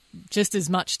takes just as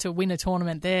much to win a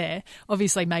tournament there.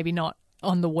 Obviously, maybe not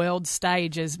on the world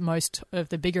stage as most of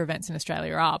the bigger events in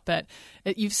Australia are, but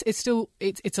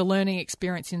it's a learning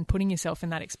experience, and putting yourself in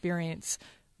that experience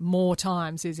more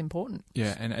times is important.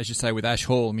 Yeah, and as you say with Ash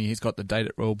Hall, he's got the date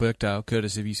at Royal Birkdale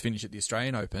courtesy of his finish at the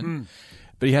Australian Open,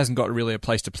 but he hasn't got really a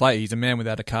place to play. He's a man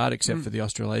without a card except for the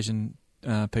Australasian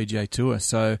PGA Tour,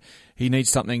 so he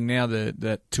needs something now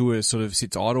that tour sort of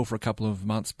sits idle for a couple of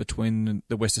months between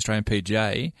the West Australian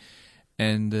PGA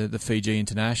and the Fiji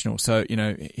International. So,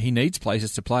 he needs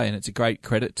places to play, and it's a great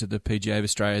credit to the PGA of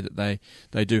Australia that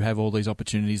they do have all these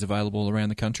opportunities available around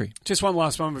the country. Just one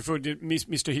last one before we do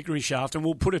Mr. Hickory Shaft, and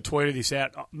we'll put a tweet of this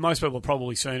out. Most people have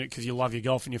probably seen it because you love your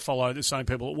golf and you follow the same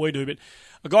people that we do, but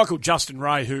a guy called Justin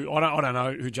Ray, who I don't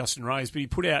know who Justin Ray is, but he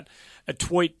put out a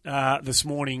tweet this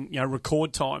morning,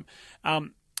 record time,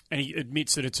 and he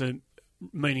admits that it's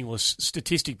meaningless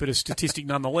statistic, but a statistic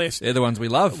nonetheless. They're the ones we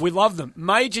love. We love them.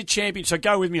 Major champion. So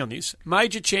go with me on this.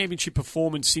 Major championship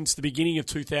performance since the beginning of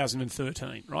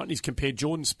 2013, right? And he's compared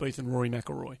Jordan Spieth and Rory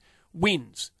McIlroy.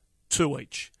 Wins, 2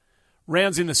 each.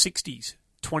 Rounds in the 60s,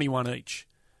 21 each.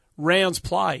 Rounds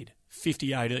played,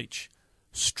 58 each.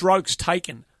 Strokes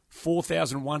taken,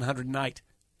 4,108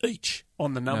 each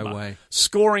on the number. No way.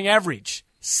 Scoring average,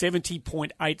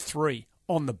 70.83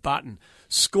 on the button.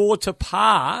 Score to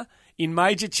par in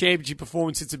major championship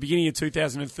performance since the beginning of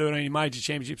 2013 in major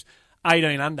championships,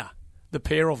 18 under, the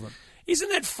pair of them. Isn't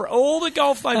that for all the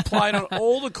golf they played on,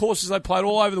 all the courses they played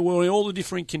all over the world in all the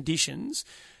different conditions,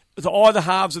 either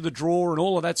halves of the draw and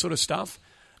all of that sort of stuff?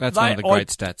 That's one of the great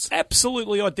stats.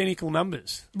 Absolutely identical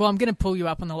numbers. Well, I'm going to pull you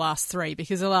up on the last three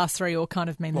because the last three all kind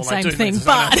of mean the They same do thing. mean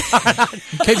But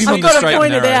Keep him on I've the got straight to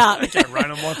point and it narrow. out. Don't rain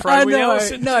on my I parade with know,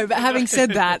 Alison. no, but having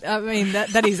said that, I mean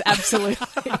that is absolutely.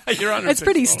 You're 100% It's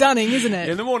pretty right. stunning, isn't it?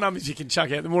 Yeah, the more numbers you can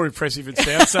chuck out, the more impressive it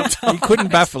sounds sometimes. You couldn't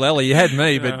baffle Ellie. You had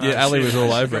me, but No, Ali was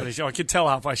all over really, it. I could tell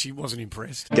halfway she wasn't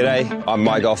impressed. G'day, I'm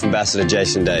My Golf Ambassador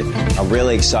Jason Day. I'm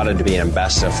really excited to be an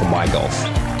ambassador for My Golf,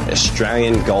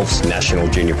 Australian Golf's national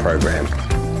junior program,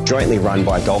 jointly run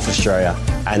by Golf Australia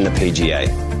and the PGA.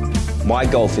 My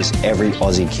Golf is every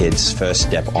Aussie kid's first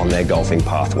step on their golfing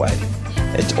pathway.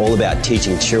 It's all about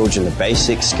teaching children the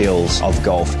basic skills of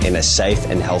golf in a safe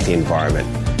and healthy environment,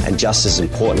 and just as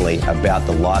importantly, about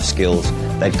the life skills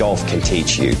that golf can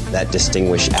teach you that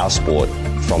distinguish our sport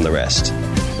from the rest.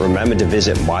 Remember to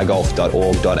visit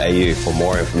mygolf.org.au for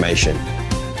more information.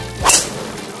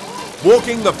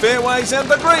 Walking the fairways and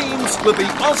the greens with the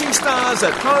Aussie stars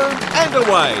at home and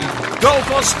away. Golf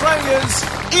Australia's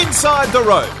Inside the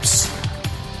Ropes.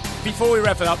 Before we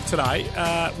wrap it up today,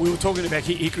 we were talking about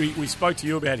hickory. We spoke to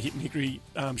you about hitting hickory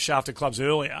shafted clubs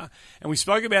earlier, and we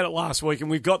spoke about it last week.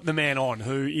 And we've got the man on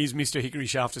who is Mr. Hickory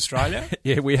Shaft Australia.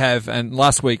 Yeah, we have. And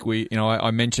last week, I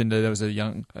mentioned that there was a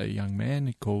young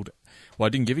man called. Well, I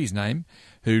didn't give his name,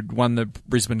 who'd won the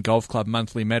Brisbane Golf Club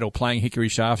monthly medal playing hickory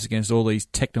shafts against all these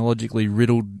technologically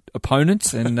riddled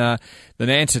opponents. And the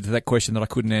answer to that question that I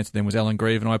couldn't answer then was Alan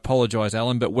Grieve. And I apologise,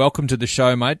 Alan, but welcome to the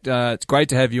show, mate. It's great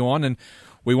to have you on, and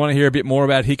we want to hear a bit more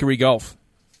about hickory golf.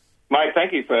 Mate,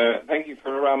 thank you for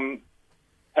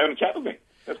having a chat with me.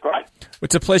 That's great.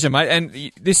 It's a pleasure, mate.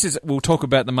 And we'll talk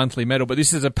about the monthly medal, but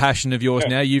this is a passion of yours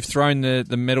now. You've thrown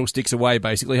the medal sticks away,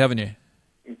 basically, haven't you?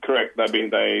 Correct.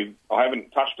 I haven't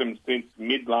touched them since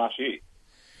mid last year.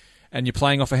 And you're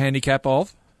playing off a handicap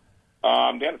of?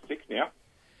 I'm down to 6 now.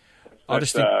 I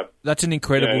just think that's an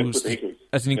incredible. Yeah,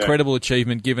 that's an incredible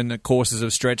achievement, given that courses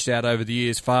have stretched out over the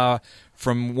years, far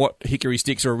from what hickory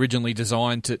sticks are originally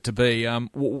designed to be.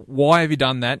 Why have you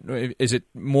done that? Is it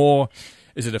more?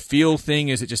 Is it a feel thing?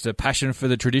 Is it just a passion for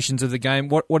the traditions of the game?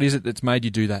 What is it that's made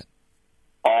you do that?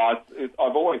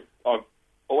 I've always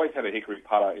had a hickory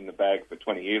putter in the bag for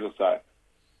 20 years or so,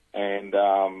 and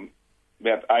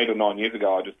about 8 or 9 years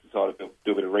ago, I just decided to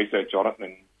do a bit of research on it and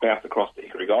then bounced across to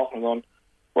hickory golf and gone,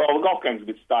 well, the golf game's a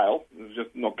bit stale. It was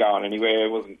just not going anywhere.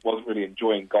 wasn't really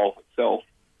enjoying golf itself,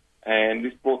 and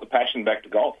this brought the passion back to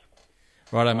golf.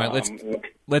 Righto, mate.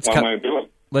 Let's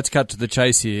cut to the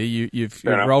chase here. You've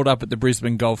rolled up at the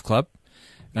Brisbane Golf Club.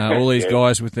 All these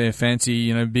guys with their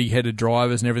fancy, big-headed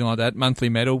drivers and everything like that. Monthly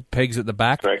medal, pegs at the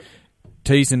back. Correct.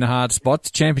 Tees in the hard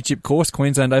spots. Championship course,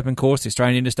 Queensland Open course, the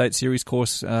Australian Interstate Series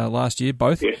course last year,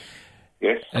 both.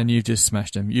 Yes. And you've just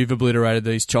smashed them. You've obliterated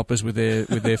these choppers with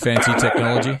their fancy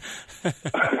technology.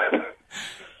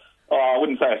 I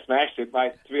wouldn't say I smashed it,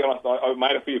 mate. To be honest, I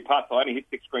made a few putts. I only hit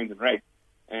 6 greens and red.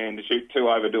 And to shoot 2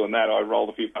 over doing that, I rolled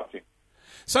a few putts in.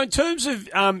 So in terms of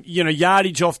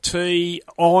yardage off tee,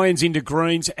 irons into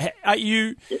greens,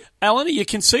 Alan, are you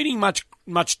conceding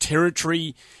much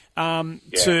territory to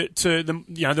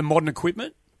the modern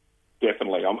equipment?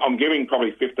 Definitely, I'm giving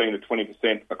probably 15 to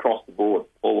 20% across the board,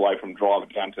 all the way from driver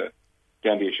down to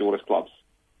your shortest clubs,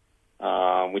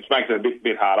 which makes it a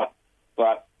bit harder.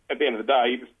 But at the end of the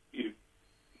day,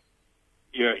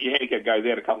 your handicap goes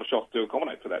out a couple of shots to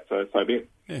accommodate for that. So be it.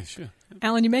 Yeah, sure.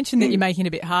 Alan, you mentioned that you're making it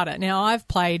a bit harder. Now, I've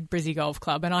played Brizzy Golf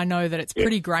Club, and I know that it's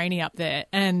pretty grainy up there.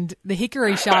 And the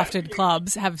hickory shafted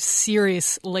clubs have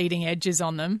serious leading edges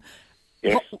on them.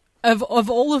 Yes. Of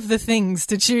all of the things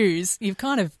to choose, you've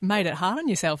kind of made it hard on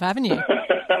yourself, haven't you?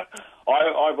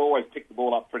 I've always picked the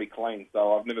ball up pretty clean,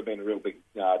 so I've never been a real big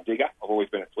digger. I've always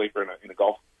been a sweeper in a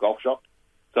golf shop.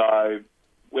 So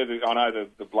I know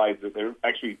the blades, they're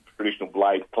actually traditional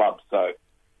blade clubs. So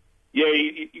yeah,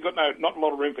 you got not a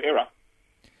lot of room for error.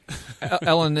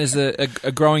 Alan, there's a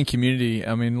growing community.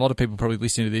 I mean, a lot of people probably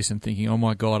listening to this and thinking, "Oh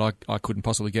my God, I couldn't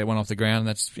possibly get one off the ground." And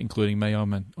that's including me.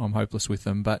 I'm hopeless with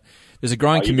them. But there's a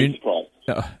growing community.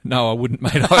 No, I wouldn't,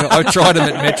 mate. I tried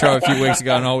them at Metro a few weeks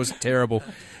ago, and I was terrible.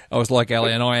 I was like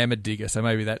Ali, and I am a digger, so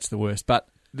maybe that's the worst. But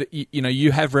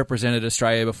you have represented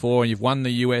Australia before, and you've won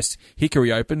the US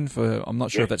Hickory Open for. I'm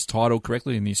not sure if that's titled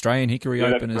correctly, in the Australian Hickory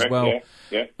Open as well.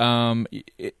 Yeah.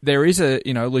 There is a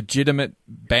legitimate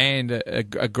band, a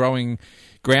growing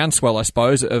groundswell, I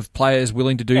suppose, of players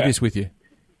willing to do this with you.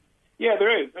 Yeah,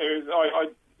 there is.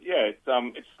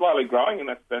 It's slowly growing, and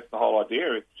that's the whole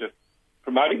idea. It's just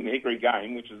promoting the hickory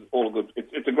game, which is all good.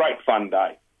 It's a great fun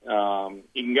day.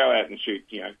 You can go out and shoot,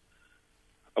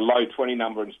 a low 20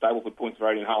 number and Stableford points for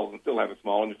 18 holes and still have a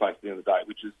smile on your face at the end of the day,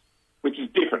 which is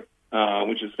different.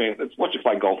 Which is fantastic. That's what you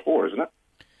play golf for, isn't it?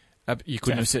 You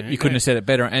couldn't have said it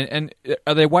better. And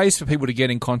are there ways for people to get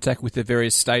in contact with the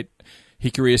various state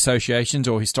hickory associations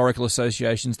or historical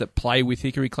associations that play with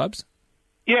hickory clubs?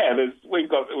 Yeah, we've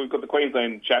got the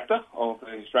Queensland chapter of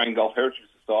the Australian Golf Heritage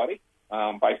Society,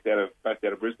 based out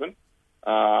of Brisbane.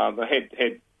 The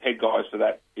head guys for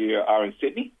that are in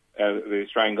Sydney, the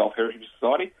Australian Golf Heritage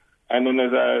Society, and then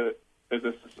there's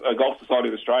a Golf Society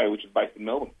of Australia, which is based in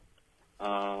Melbourne,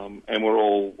 and we're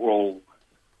all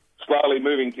slowly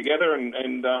moving together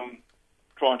and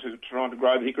trying to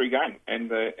grow the hickory game and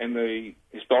the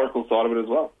historical side of it as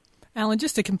well. Alan,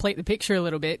 just to complete the picture a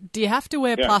little bit, do you have to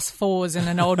wear +4s and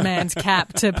an old man's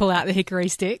cap to pull out the hickory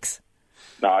sticks?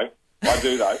 No, I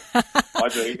do though. I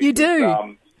do. You do?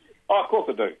 Of course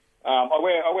I do. I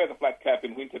wear the flat cap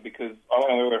in winter because I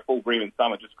only wear a full bream in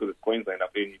summer just because it's Queensland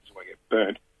up here and you just want to get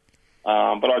burnt.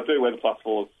 But I do wear the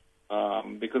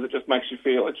 +4s because it just makes you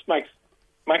feel. It just makes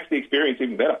the experience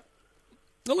even better.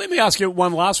 Well, let me ask you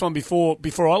one last one before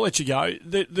I let you go.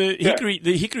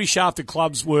 The hickory shafted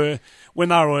clubs were, when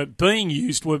they were being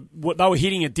used, they were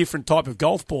hitting a different type of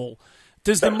golf ball.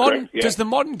 Does the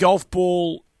modern golf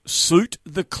ball suit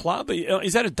the club?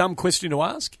 Is that a dumb question to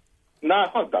ask? No,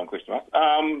 it's not a dumb question to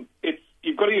ask.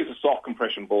 You've got to use a soft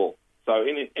compression ball. So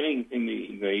in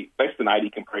the less than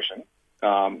 80 compression,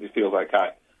 it feels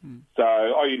okay. So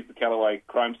I use the Callaway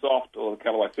Chrome Soft or the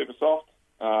Callaway Super Soft.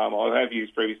 I have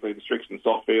used previously the Strixon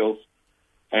Soft Feels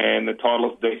and the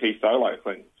Titleist DT Solo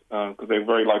things because they're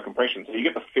very low compression. So you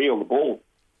get to feel the ball.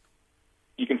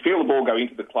 You can feel the ball go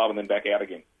into the club and then back out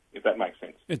again, if that makes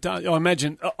sense. It does. I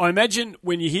imagine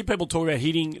when you hear people talk about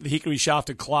hitting the hickory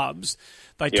shafted clubs,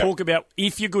 they talk about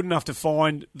if you're good enough to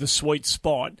find the sweet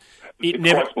spot. It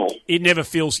never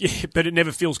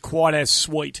feels quite as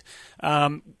sweet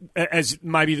as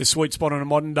maybe the sweet spot on a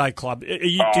modern day club. Do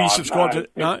you subscribe to?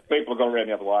 No, people have gone around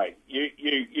the other way. You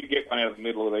get one out of the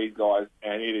middle of these guys,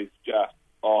 and it is just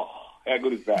how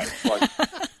good is that? Like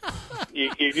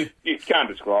you can't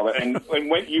describe it. And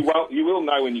when you will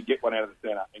know when you get one out of the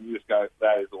centre, and you just go,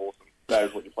 that is awesome. That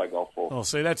is what you play golf for. Oh,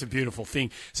 see, that's a beautiful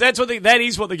thing. So that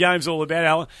is what the game's all about,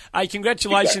 Alan. Hey,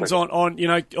 congratulations on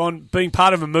being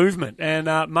part of a movement, and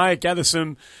may it gather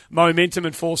some momentum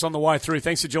and force on the way through.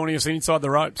 Thanks for joining us Inside the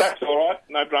Ropes. That's all right.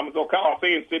 No dramas. I'll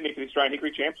see you in Sydney for the Australian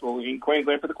Hickory Champs, or in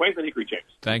Queensland for the Queensland Hickory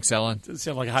Champs. Thanks, Alan. It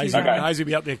sounds like Hazy will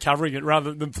be up there covering it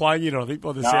rather than playing it, I think,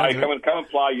 by the sound of it. Come and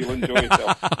play. You'll enjoy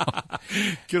yourself.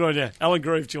 Good on you. Alan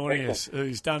Grieve joining us,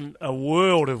 who's done a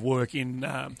world of work in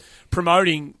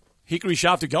promoting hickory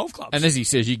shafted golf clubs. And as he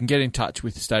says, you can get in touch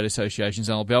with the state associations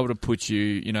and they'll be able to put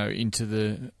you, into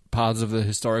the paths of the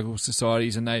historical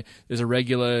societies, and there's a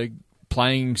regular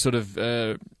playing sort of,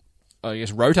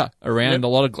 rota around a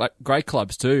lot of great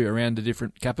clubs too, around the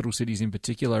different capital cities in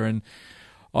particular. And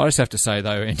I just have to say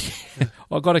though, Andy,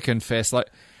 I've got to confess,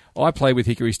 I played with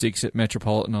hickory sticks at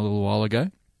Metropolitan a little while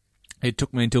ago. It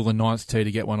took me until the 9th tee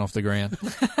to get one off the ground.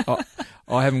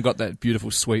 I haven't got that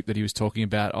beautiful sweep that he was talking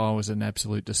about. I was an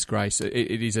absolute disgrace.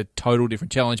 It is a total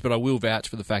different challenge, but I will vouch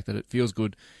for the fact that it feels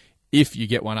good if you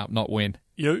get one up, not when.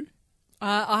 You?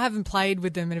 I haven't played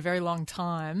with them in a very long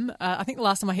time. I think the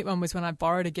last time I hit one was when I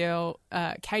borrowed a girl,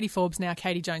 Katie Forbes, now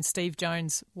Katie Jones, Steve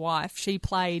Jones' wife. She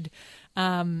played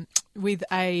with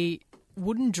a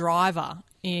wooden driver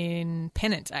in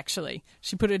Pennant, actually.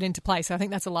 She put it into place. So I think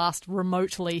that's the last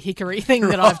remotely hickory thing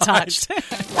that I've touched.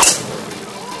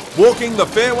 Walking the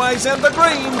fairways and the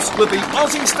greens with the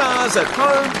Aussie stars at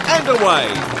home and away.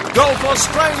 Golf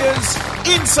Australia's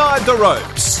Inside the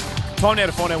Ropes. Time now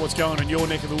to find out what's going on in your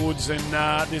neck of the woods, and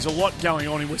there's a lot going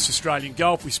on in West Australian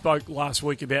golf. We spoke last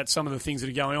week about some of the things that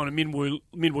are going on in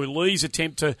Minwoo Lee's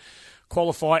attempt to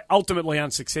qualify ultimately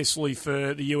unsuccessfully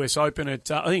for the US Open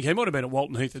at, I think he might have been at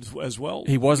Walton Heath as well.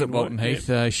 He was at Walton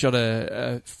Heath. Shot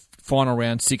a final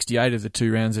round 68 of the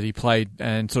 2 rounds that he played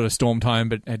and sort of stormed home,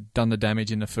 but had done the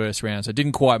damage in the first round. So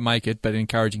didn't quite make it, but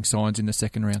encouraging signs in the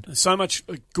second round. So much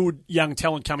good young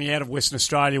talent coming out of Western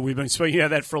Australia. We've been speaking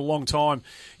about that for a long time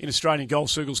in Australian golf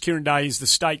circles. Kiran Day is the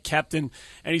state captain,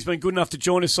 and he's been good enough to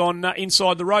join us on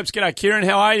Inside the Ropes. G'day, Kiran.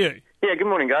 How are you? Yeah, good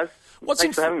morning, guys.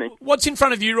 Thanks for having me. What's in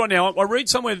front of you right now? I read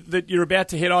somewhere that you're about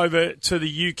to head over to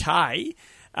the UK.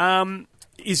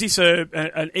 Is this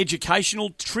an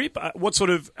educational trip? What sort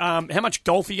of how much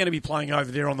golf are you going to be playing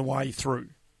over there on the way through?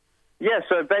 Yeah,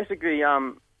 so basically,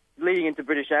 leading into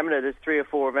British Amateur, there's 3 or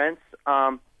 4 events,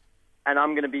 and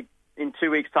I'm going to be in 2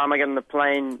 weeks' time. I get on the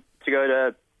plane to go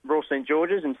to Royal St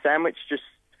George's in Sandwich, just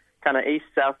kind of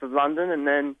south of London, and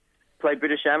then play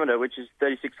British Amateur, which is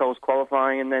 36 holes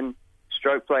qualifying, and then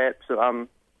stroke play at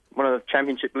one of the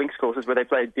Championship links courses where they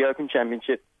played the Open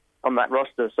Championship on that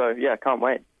roster. So yeah, can't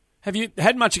wait. Have you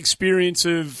had much experience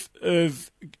of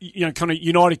kind of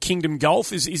United Kingdom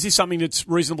golf? Is this something that's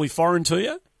reasonably foreign to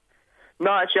you?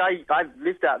 No, actually, I've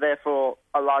lived out there for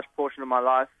a large portion of my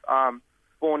life.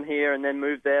 Born here and then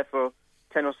moved there for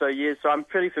 10 or so years, so I'm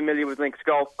pretty familiar with links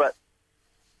golf, but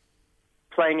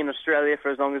playing in Australia for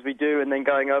as long as we do and then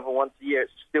going over once a year,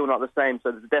 it's still not the same.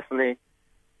 So there's definitely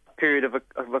a period of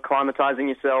acclimatizing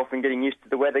yourself and getting used to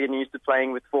the weather, getting used to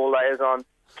playing with 4 layers on,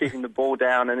 keeping the ball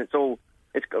down, and it's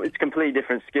completely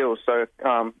different skills. So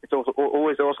it's also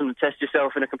always awesome to test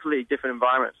yourself in a completely different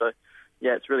environment. So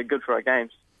yeah, it's really good for our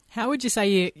games. How would you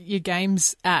say your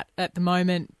game's at the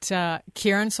moment?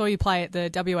 Kiran, saw you play at the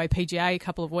WA PGA a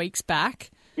couple of weeks back.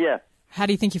 Yeah. How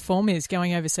do you think your form is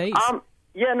going overseas?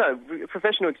 Yeah, no,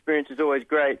 professional experience is always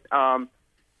great.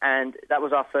 And that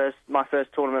was my first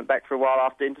tournament back for a while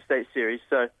after Interstate Series.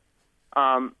 So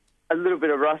a little bit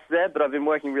of rust there, but I've been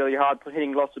working really hard,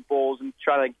 hitting lots of balls and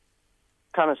trying to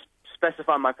kind of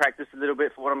specify my practice a little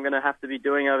bit for what I'm going to have to be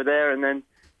doing over there. And then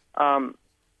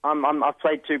I've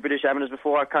played 2 British Amateurs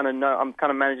before. I kind of know I'm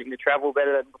kind of managing to travel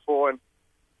better than before, and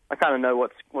I kind of know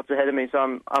what's ahead of me.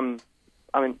 So I'm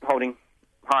holding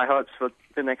high hopes for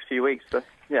the next few weeks. So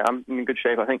yeah, I'm in good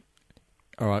shape, I think.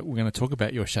 All right, we're going to talk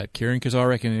about your shape, Kiran, because I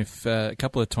reckon if a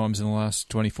couple of times in the last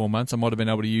 24 months I might have been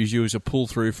able to use you as a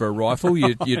pull-through for a rifle.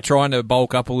 You're trying to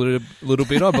bulk up a little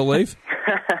bit, I believe.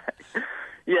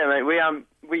 Yeah, mate.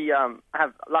 We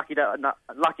have lucky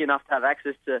enough to have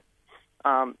access to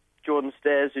Jordan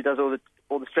Stairs, who does all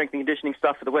the strength and conditioning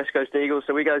stuff for the West Coast Eagles.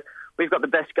 So we've got the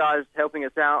best guys helping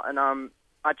us out, and I'm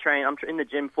in the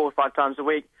gym 4 or 5 times a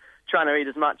week, trying to eat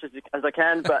as much as I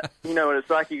can. But you know what it's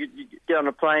like. You get on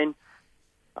a plane.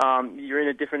 You're in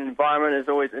a different environment as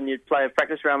always, and you play a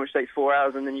practice round which takes 4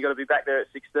 hours, and then you got to be back there at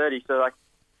 6:30. So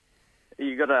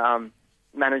you got to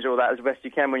manage all that as best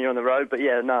you can when you're on the road. But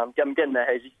yeah, no, I'm getting there,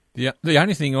 Hazy. Yeah, the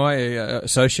only thing I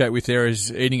associate with there is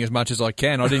eating as much as I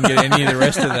can. I didn't get any of the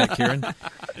rest of that,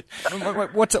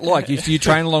 Kiran. What's it like? Do you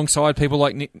train alongside people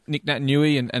like Nick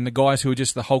Nat-Nui and the guys who are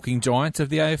just the hulking giants of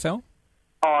the AFL?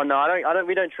 Oh no, I don't.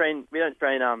 We don't train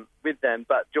with them.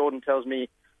 But Jordan tells me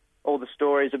all the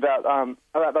stories about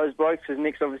those blokes, because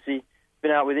Nick's obviously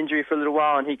been out with injury for a little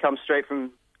while, and he comes straight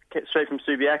from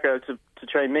Subiaco to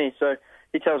train me. So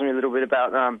he tells me a little bit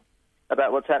about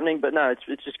what's happening. But no,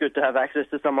 it's just good to have access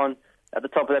to someone at the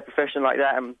top of their profession like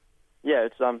that. And yeah,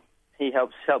 he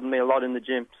helping me a lot in the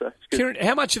gym. So it's good. Kiran,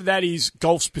 how much of that is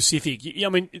golf specific? I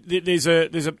mean,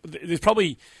 there's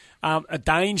probably a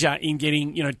danger in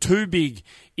getting too big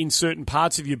in certain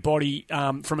parts of your body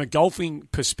from a golfing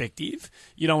perspective.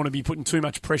 You don't want to be putting too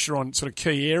much pressure on sort of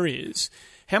key areas.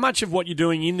 How much of what you're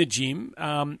doing in the gym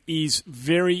is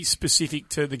very specific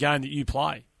to the game that you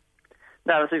play?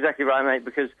 No, that's exactly right, mate.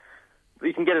 Because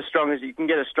you can get as strong as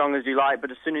you like, but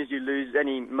as soon as you lose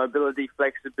any mobility,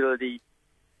 flexibility,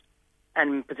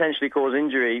 and potentially cause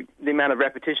injury, the amount of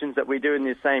repetitions that we do in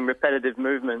the same repetitive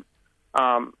movement,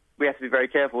 we have to be very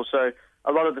careful. So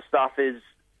a lot of the stuff is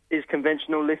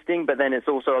conventional lifting, but then it's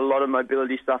also a lot of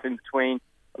mobility stuff in between,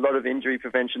 a lot of injury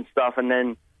prevention stuff, and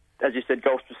then, as you said,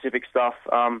 golf-specific stuff,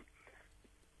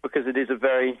 because it is a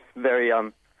very, very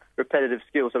repetitive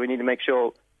skill. So we need to make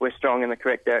sure we're strong in the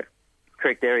correct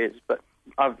areas. But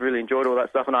I've really enjoyed all that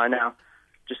stuff, and I now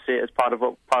just see it as part of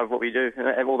what we do,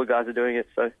 and all the guys are doing it.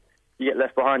 So you get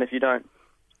left behind if you don't.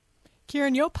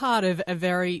 Kiran, you're part of a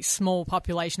very small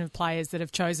population of players that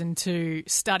have chosen to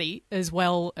study as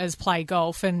well as play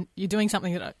golf, and you're doing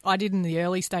something that I did in the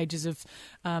early stages of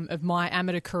my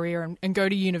amateur career and go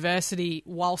to university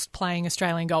whilst playing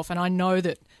Australian golf, and I know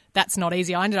that that's not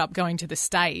easy. I ended up going to the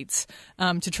States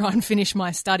to try and finish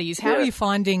my studies. How are you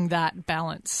finding that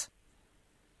balance?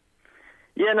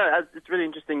 Yeah, no, it's really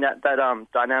interesting that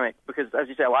dynamic, because as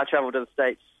you say, I travel to the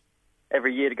States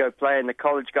every year to go play, and the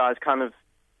college guys kind of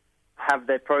have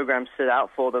their programs set out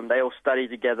for them. They all study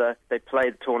together, they play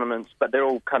the tournaments, but they're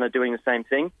all kind of doing the same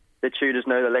thing. The tutors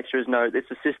know, the lecturers know. It's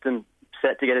a system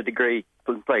set to get a degree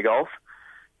to play golf.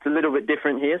 It's a little bit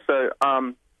different here, so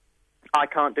I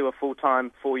can't do a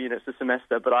full-time 4 units a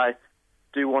semester, but I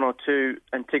do 1 or 2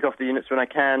 and tick off the units when I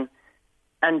can.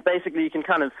 And basically you can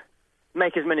kind of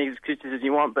make as many excuses as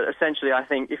you want, but essentially I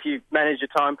think if you manage your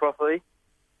time properly,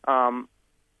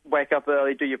 wake up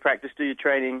early, do your practice, do your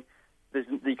training,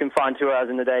 you can find 2 hours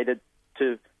in the day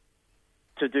to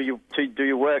do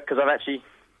your work. Because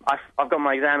I've got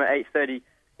my exam at 8:30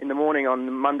 in the morning on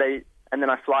Monday, and then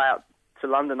I fly out to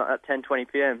London at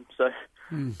 10:20 p.m. So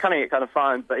cutting it kind of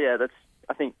fine. But yeah,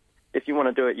 I think if you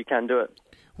want to do it, you can do it.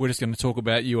 We're just going to talk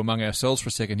about you among ourselves for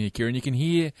a second here, Kiran. You can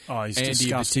hear he's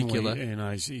Andy in particular.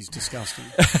 He's disgusting.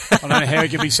 I don't know how he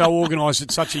can be so organised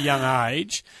at such a young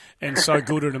age and so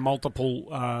good at multiple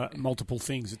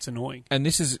things. It's annoying. And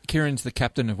Kiran's the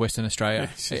captain of Western Australia.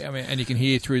 Yes. I mean, and you can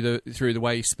hear through the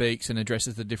way he speaks and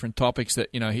addresses the different topics that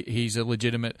he's a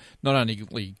legitimate, not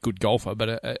only good golfer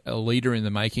but a leader in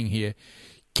the making here.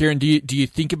 Kiran, do you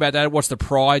think about that? What's the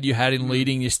pride you had in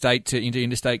leading your state into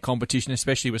interstate competition,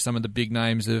 especially with some of the big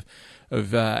names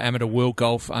of amateur world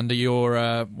golf under your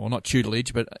not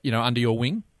tutelage, but under your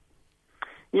wing?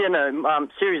 Yeah, no.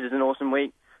 Series is an awesome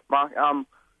week, Mark.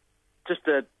 Just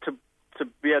to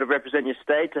be able to represent your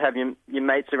state, to have your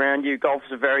mates around you. Golf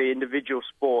is a very individual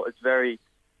sport. It's very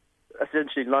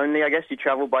essentially lonely, I guess. You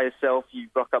travel by yourself, you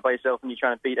rock up by yourself, and you're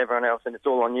trying to beat everyone else, and it's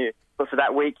all on you. But for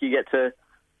that week, you get to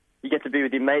be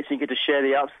with your mates, and you get to share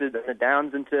the ups and the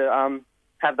downs, and to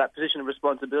have that position of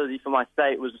responsibility for my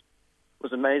state was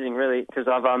amazing, really, because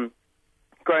I've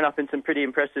grown up in some pretty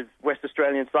impressive West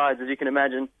Australian sides, as you can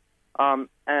imagine,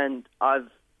 and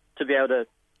to be able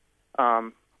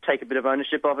to take a bit of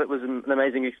ownership of it was an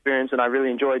amazing experience, and I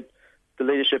really enjoyed the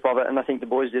leadership of it, and I think the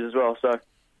boys did as well. So,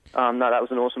 no, that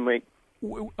was an awesome week.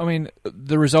 I mean,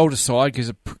 the result aside,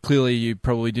 because clearly you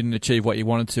probably didn't achieve what you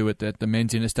wanted to at the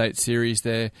men's interstate series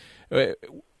there.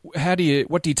 What do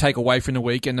you take away from the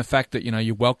week, and the fact that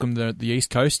you welcome the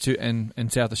East Coast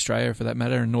and South Australia for that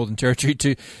matter, and Northern Territory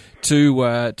to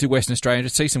Western Australia to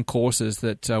see some courses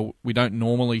that we don't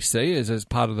normally see as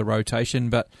part of the rotation,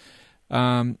 but.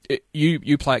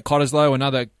 You play at Cottesloe,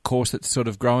 another course that's sort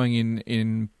of growing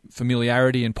in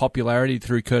familiarity and popularity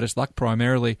through Curtis Luck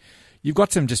primarily. You've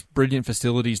got some just brilliant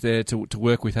facilities there to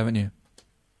work with, haven't you?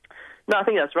 No, I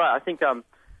think that's right. I think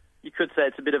you could say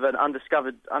it's a bit of an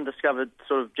undiscovered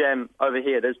sort of gem over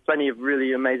here. There's plenty of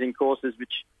really amazing courses,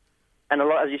 and a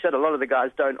lot, as you said, a lot of the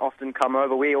guys don't often come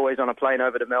over. We're always on a plane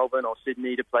over to Melbourne or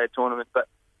Sydney to play a tournament, but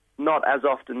not as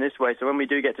often this way. So when we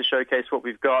do get to showcase what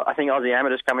we've got, I think Aussie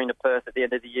Amateur's coming to Perth at the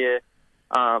end of the year,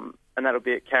 and that'll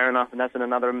be at Kiran, and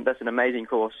that's an amazing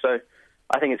course. So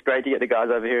I think it's great to get the guys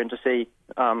over here and to see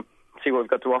what we've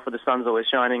got to offer. The sun's always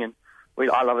shining, and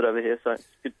I love it over here. So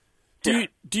it's good.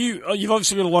 You've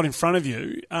obviously got a lot in front of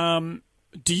you.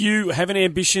 Do you have an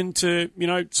ambition to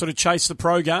sort of chase the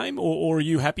pro game, or are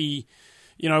you happy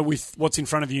with what's in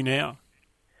front of you now?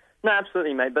 No,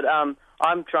 absolutely, mate. But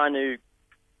I'm trying to.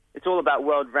 It's all about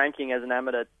world ranking as an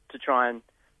amateur to try and,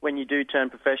 when you do turn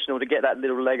professional, to get that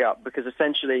little leg up, because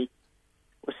essentially,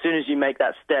 as soon as you make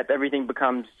that step, everything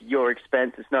becomes your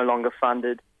expense. It's no longer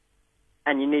funded,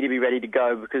 and you need to be ready to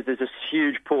go, because there's this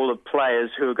huge pool of players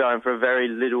who are going for a very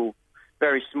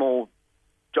small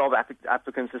job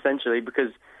applicants, essentially,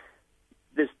 because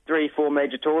there's 3-4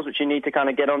 major tours which you need to kind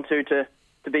of get onto to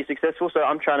be successful. So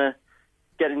I'm trying to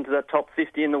get into the top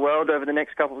 50 in the world over the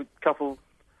next couple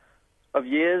of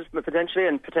years, but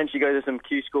potentially go to some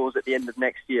Q scores at the end of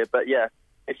next year. But yeah,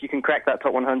 if you can crack that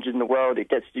top 100 in the world, it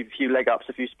gets you a few leg ups,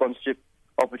 a few sponsorship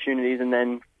opportunities, and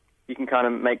then you can kind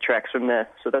of make tracks from there.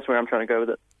 So that's where I'm trying to go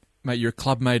with it. Mate, you're a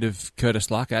club mate of Curtis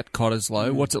Luck at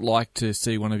Cottesloe. What's it like to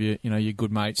see one of your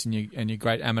good mates and your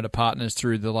great amateur partners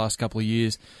through the last couple of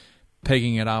years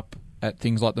pegging it up at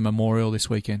things like the Memorial this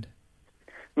weekend?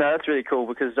 No, that's really cool,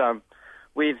 because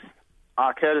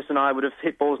Curtis and I would have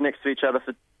hit balls next to each other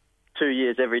for 2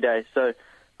 years every day. So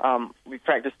we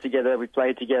practiced together, we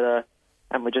played together,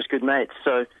 and we're just good mates.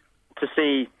 So to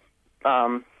see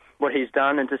what he's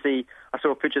done, and to see, I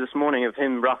saw a picture this morning of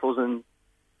him, Ruffles, and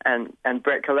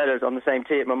Brett Coletta on the same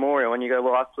tee at Memorial, and you go,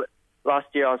 well, last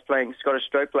year I was playing Scottish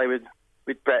stroke play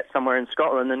with Brett somewhere in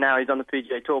Scotland, and now he's on the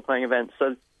PGA Tour playing events.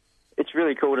 So it's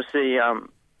really cool to see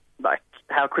like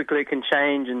how quickly it can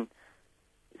change, and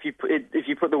if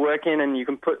you put the work in and you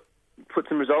can put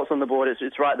some results on the board,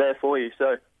 it's right there for you.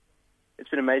 So it's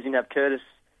been amazing to have Curtis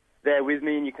there with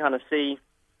me, and you kind of see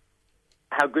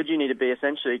how good you need to be,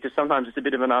 essentially, because sometimes it's a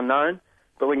bit of an unknown,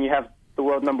 but when you have the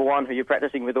world number one who you're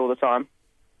practicing with all the time,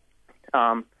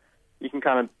 you can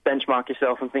kind of benchmark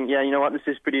yourself and think, yeah, you know what, this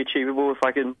is pretty achievable if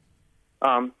I can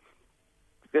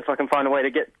find a way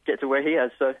to get to where he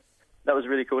has. So that was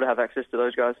really cool to have access to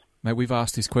those guys. Mate, we've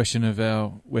asked this question of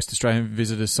our West Australian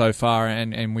visitors so far,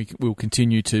 and we'll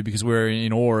continue to, because we're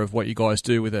in awe of what you guys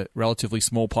do with a relatively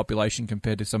small population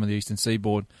compared to some of the Eastern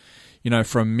Seaboard. You know,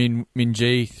 from Min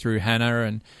G through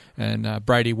Hannah and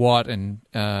Brady Watt and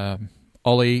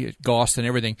Ollie, Goss and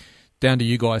everything, down to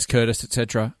you guys, Curtis,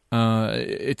 etc.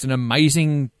 It's an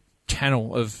amazing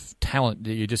channel of talent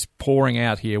that you're just pouring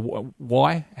out here.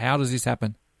 Why? How does this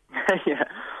happen? Yeah,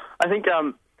 I think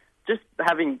just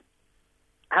having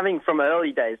from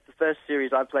early days, the first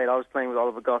series I played, I was playing with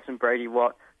Oliver Goss and Brady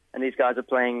Watt, and these guys are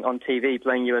playing on TV,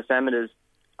 playing US amateurs,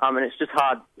 and it's just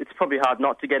hard. It's probably hard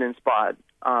not to get inspired.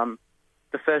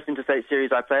 The first interstate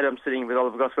series I played, I'm sitting with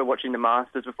Oliver Goss, we're watching the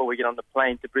Masters before we get on the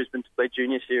plane to Brisbane to play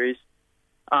junior series.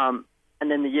 And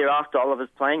then the year after, Oliver's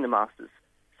playing the Masters.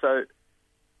 So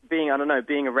being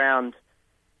around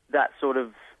that sort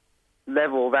of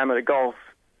level of amateur golf,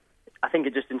 I think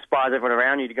it just inspires everyone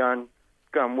around you to go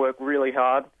and work really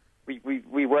hard.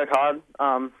 We work hard.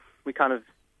 We kind of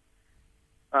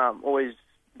always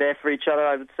there for each other,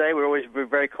 I would say. We're a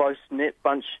very close-knit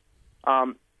bunch.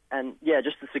 And yeah,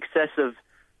 just the success of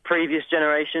previous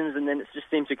generations, and then it just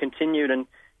seems to continue to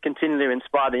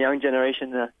inspire the young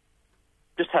generation to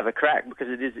just have a crack, because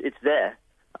it's there.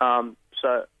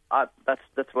 So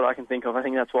that's what I can think of. I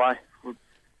think that's why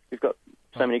we've got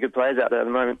so many good players out there at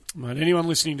the moment. Mate, anyone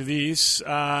listening to this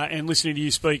and listening to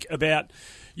you speak about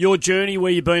your journey,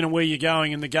 where you've been and where you're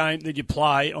going, and the game that you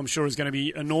play, I'm sure is going to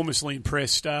be enormously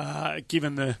impressed,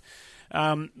 given the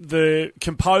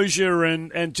composure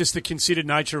and just the considered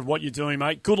nature of what you're doing,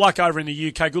 mate. Good luck over in the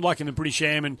UK. Good luck in the British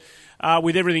Am, and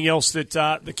with everything else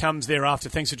that comes thereafter.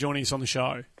 Thanks for joining us on the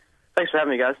show. Thanks for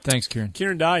having me, guys. Thanks, Kiran.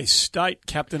 Kiran Day, state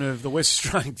captain of the West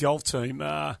Australian golf team.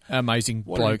 Amazing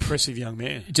what bloke. An impressive young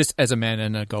man. Just as a man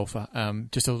and a golfer,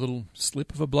 just a little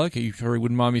slip of a bloke. You probably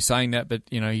wouldn't mind me saying that, but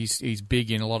you know he's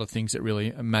big in a lot of things that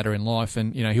really matter in life,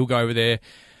 and you know he'll go over there.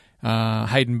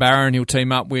 Hayden Barron he'll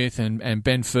team up with, and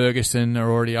Ben Ferguson are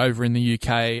already over in the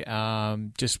UK.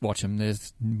 Just watch him.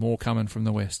 There's more coming from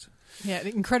the West. Yeah,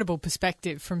 incredible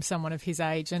perspective from someone of his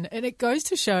age, and it goes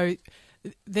to show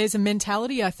there's a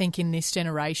mentality, I think, in this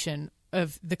generation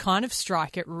of the kind of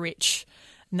strike-it-rich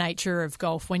nature of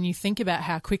golf. When you think about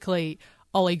how quickly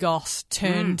Ollie Goss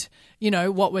turned,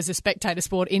 what was a spectator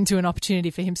sport into an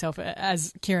opportunity for himself,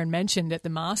 as Kiran mentioned, at the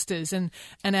Masters. And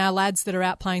our lads that are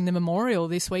out playing the Memorial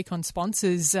this week on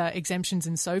sponsors, exemptions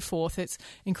and so forth, it's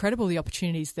incredible the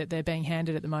opportunities that they're being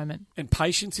handed at the moment. And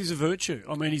patience is a virtue.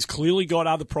 I mean, he's clearly got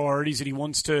other priorities that he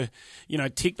wants to,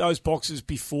 tick those boxes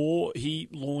before he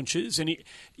launches. And,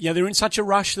 they're in such a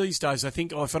rush these days. I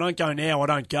think, if I don't go now, I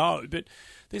don't go. But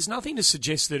there's nothing to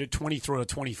suggest that at 23 or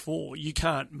 24 you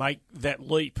can't make that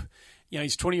leap.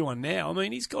 He's 21 now. I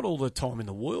mean, he's got all the time in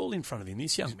the world in front of him,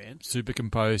 this young man. Super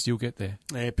composed. You'll get there.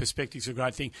 Yeah, perspective's a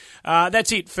great thing.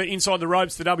 That's it for Inside the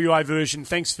Ropes, the WA version.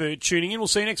 Thanks for tuning in. We'll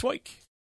see you next week.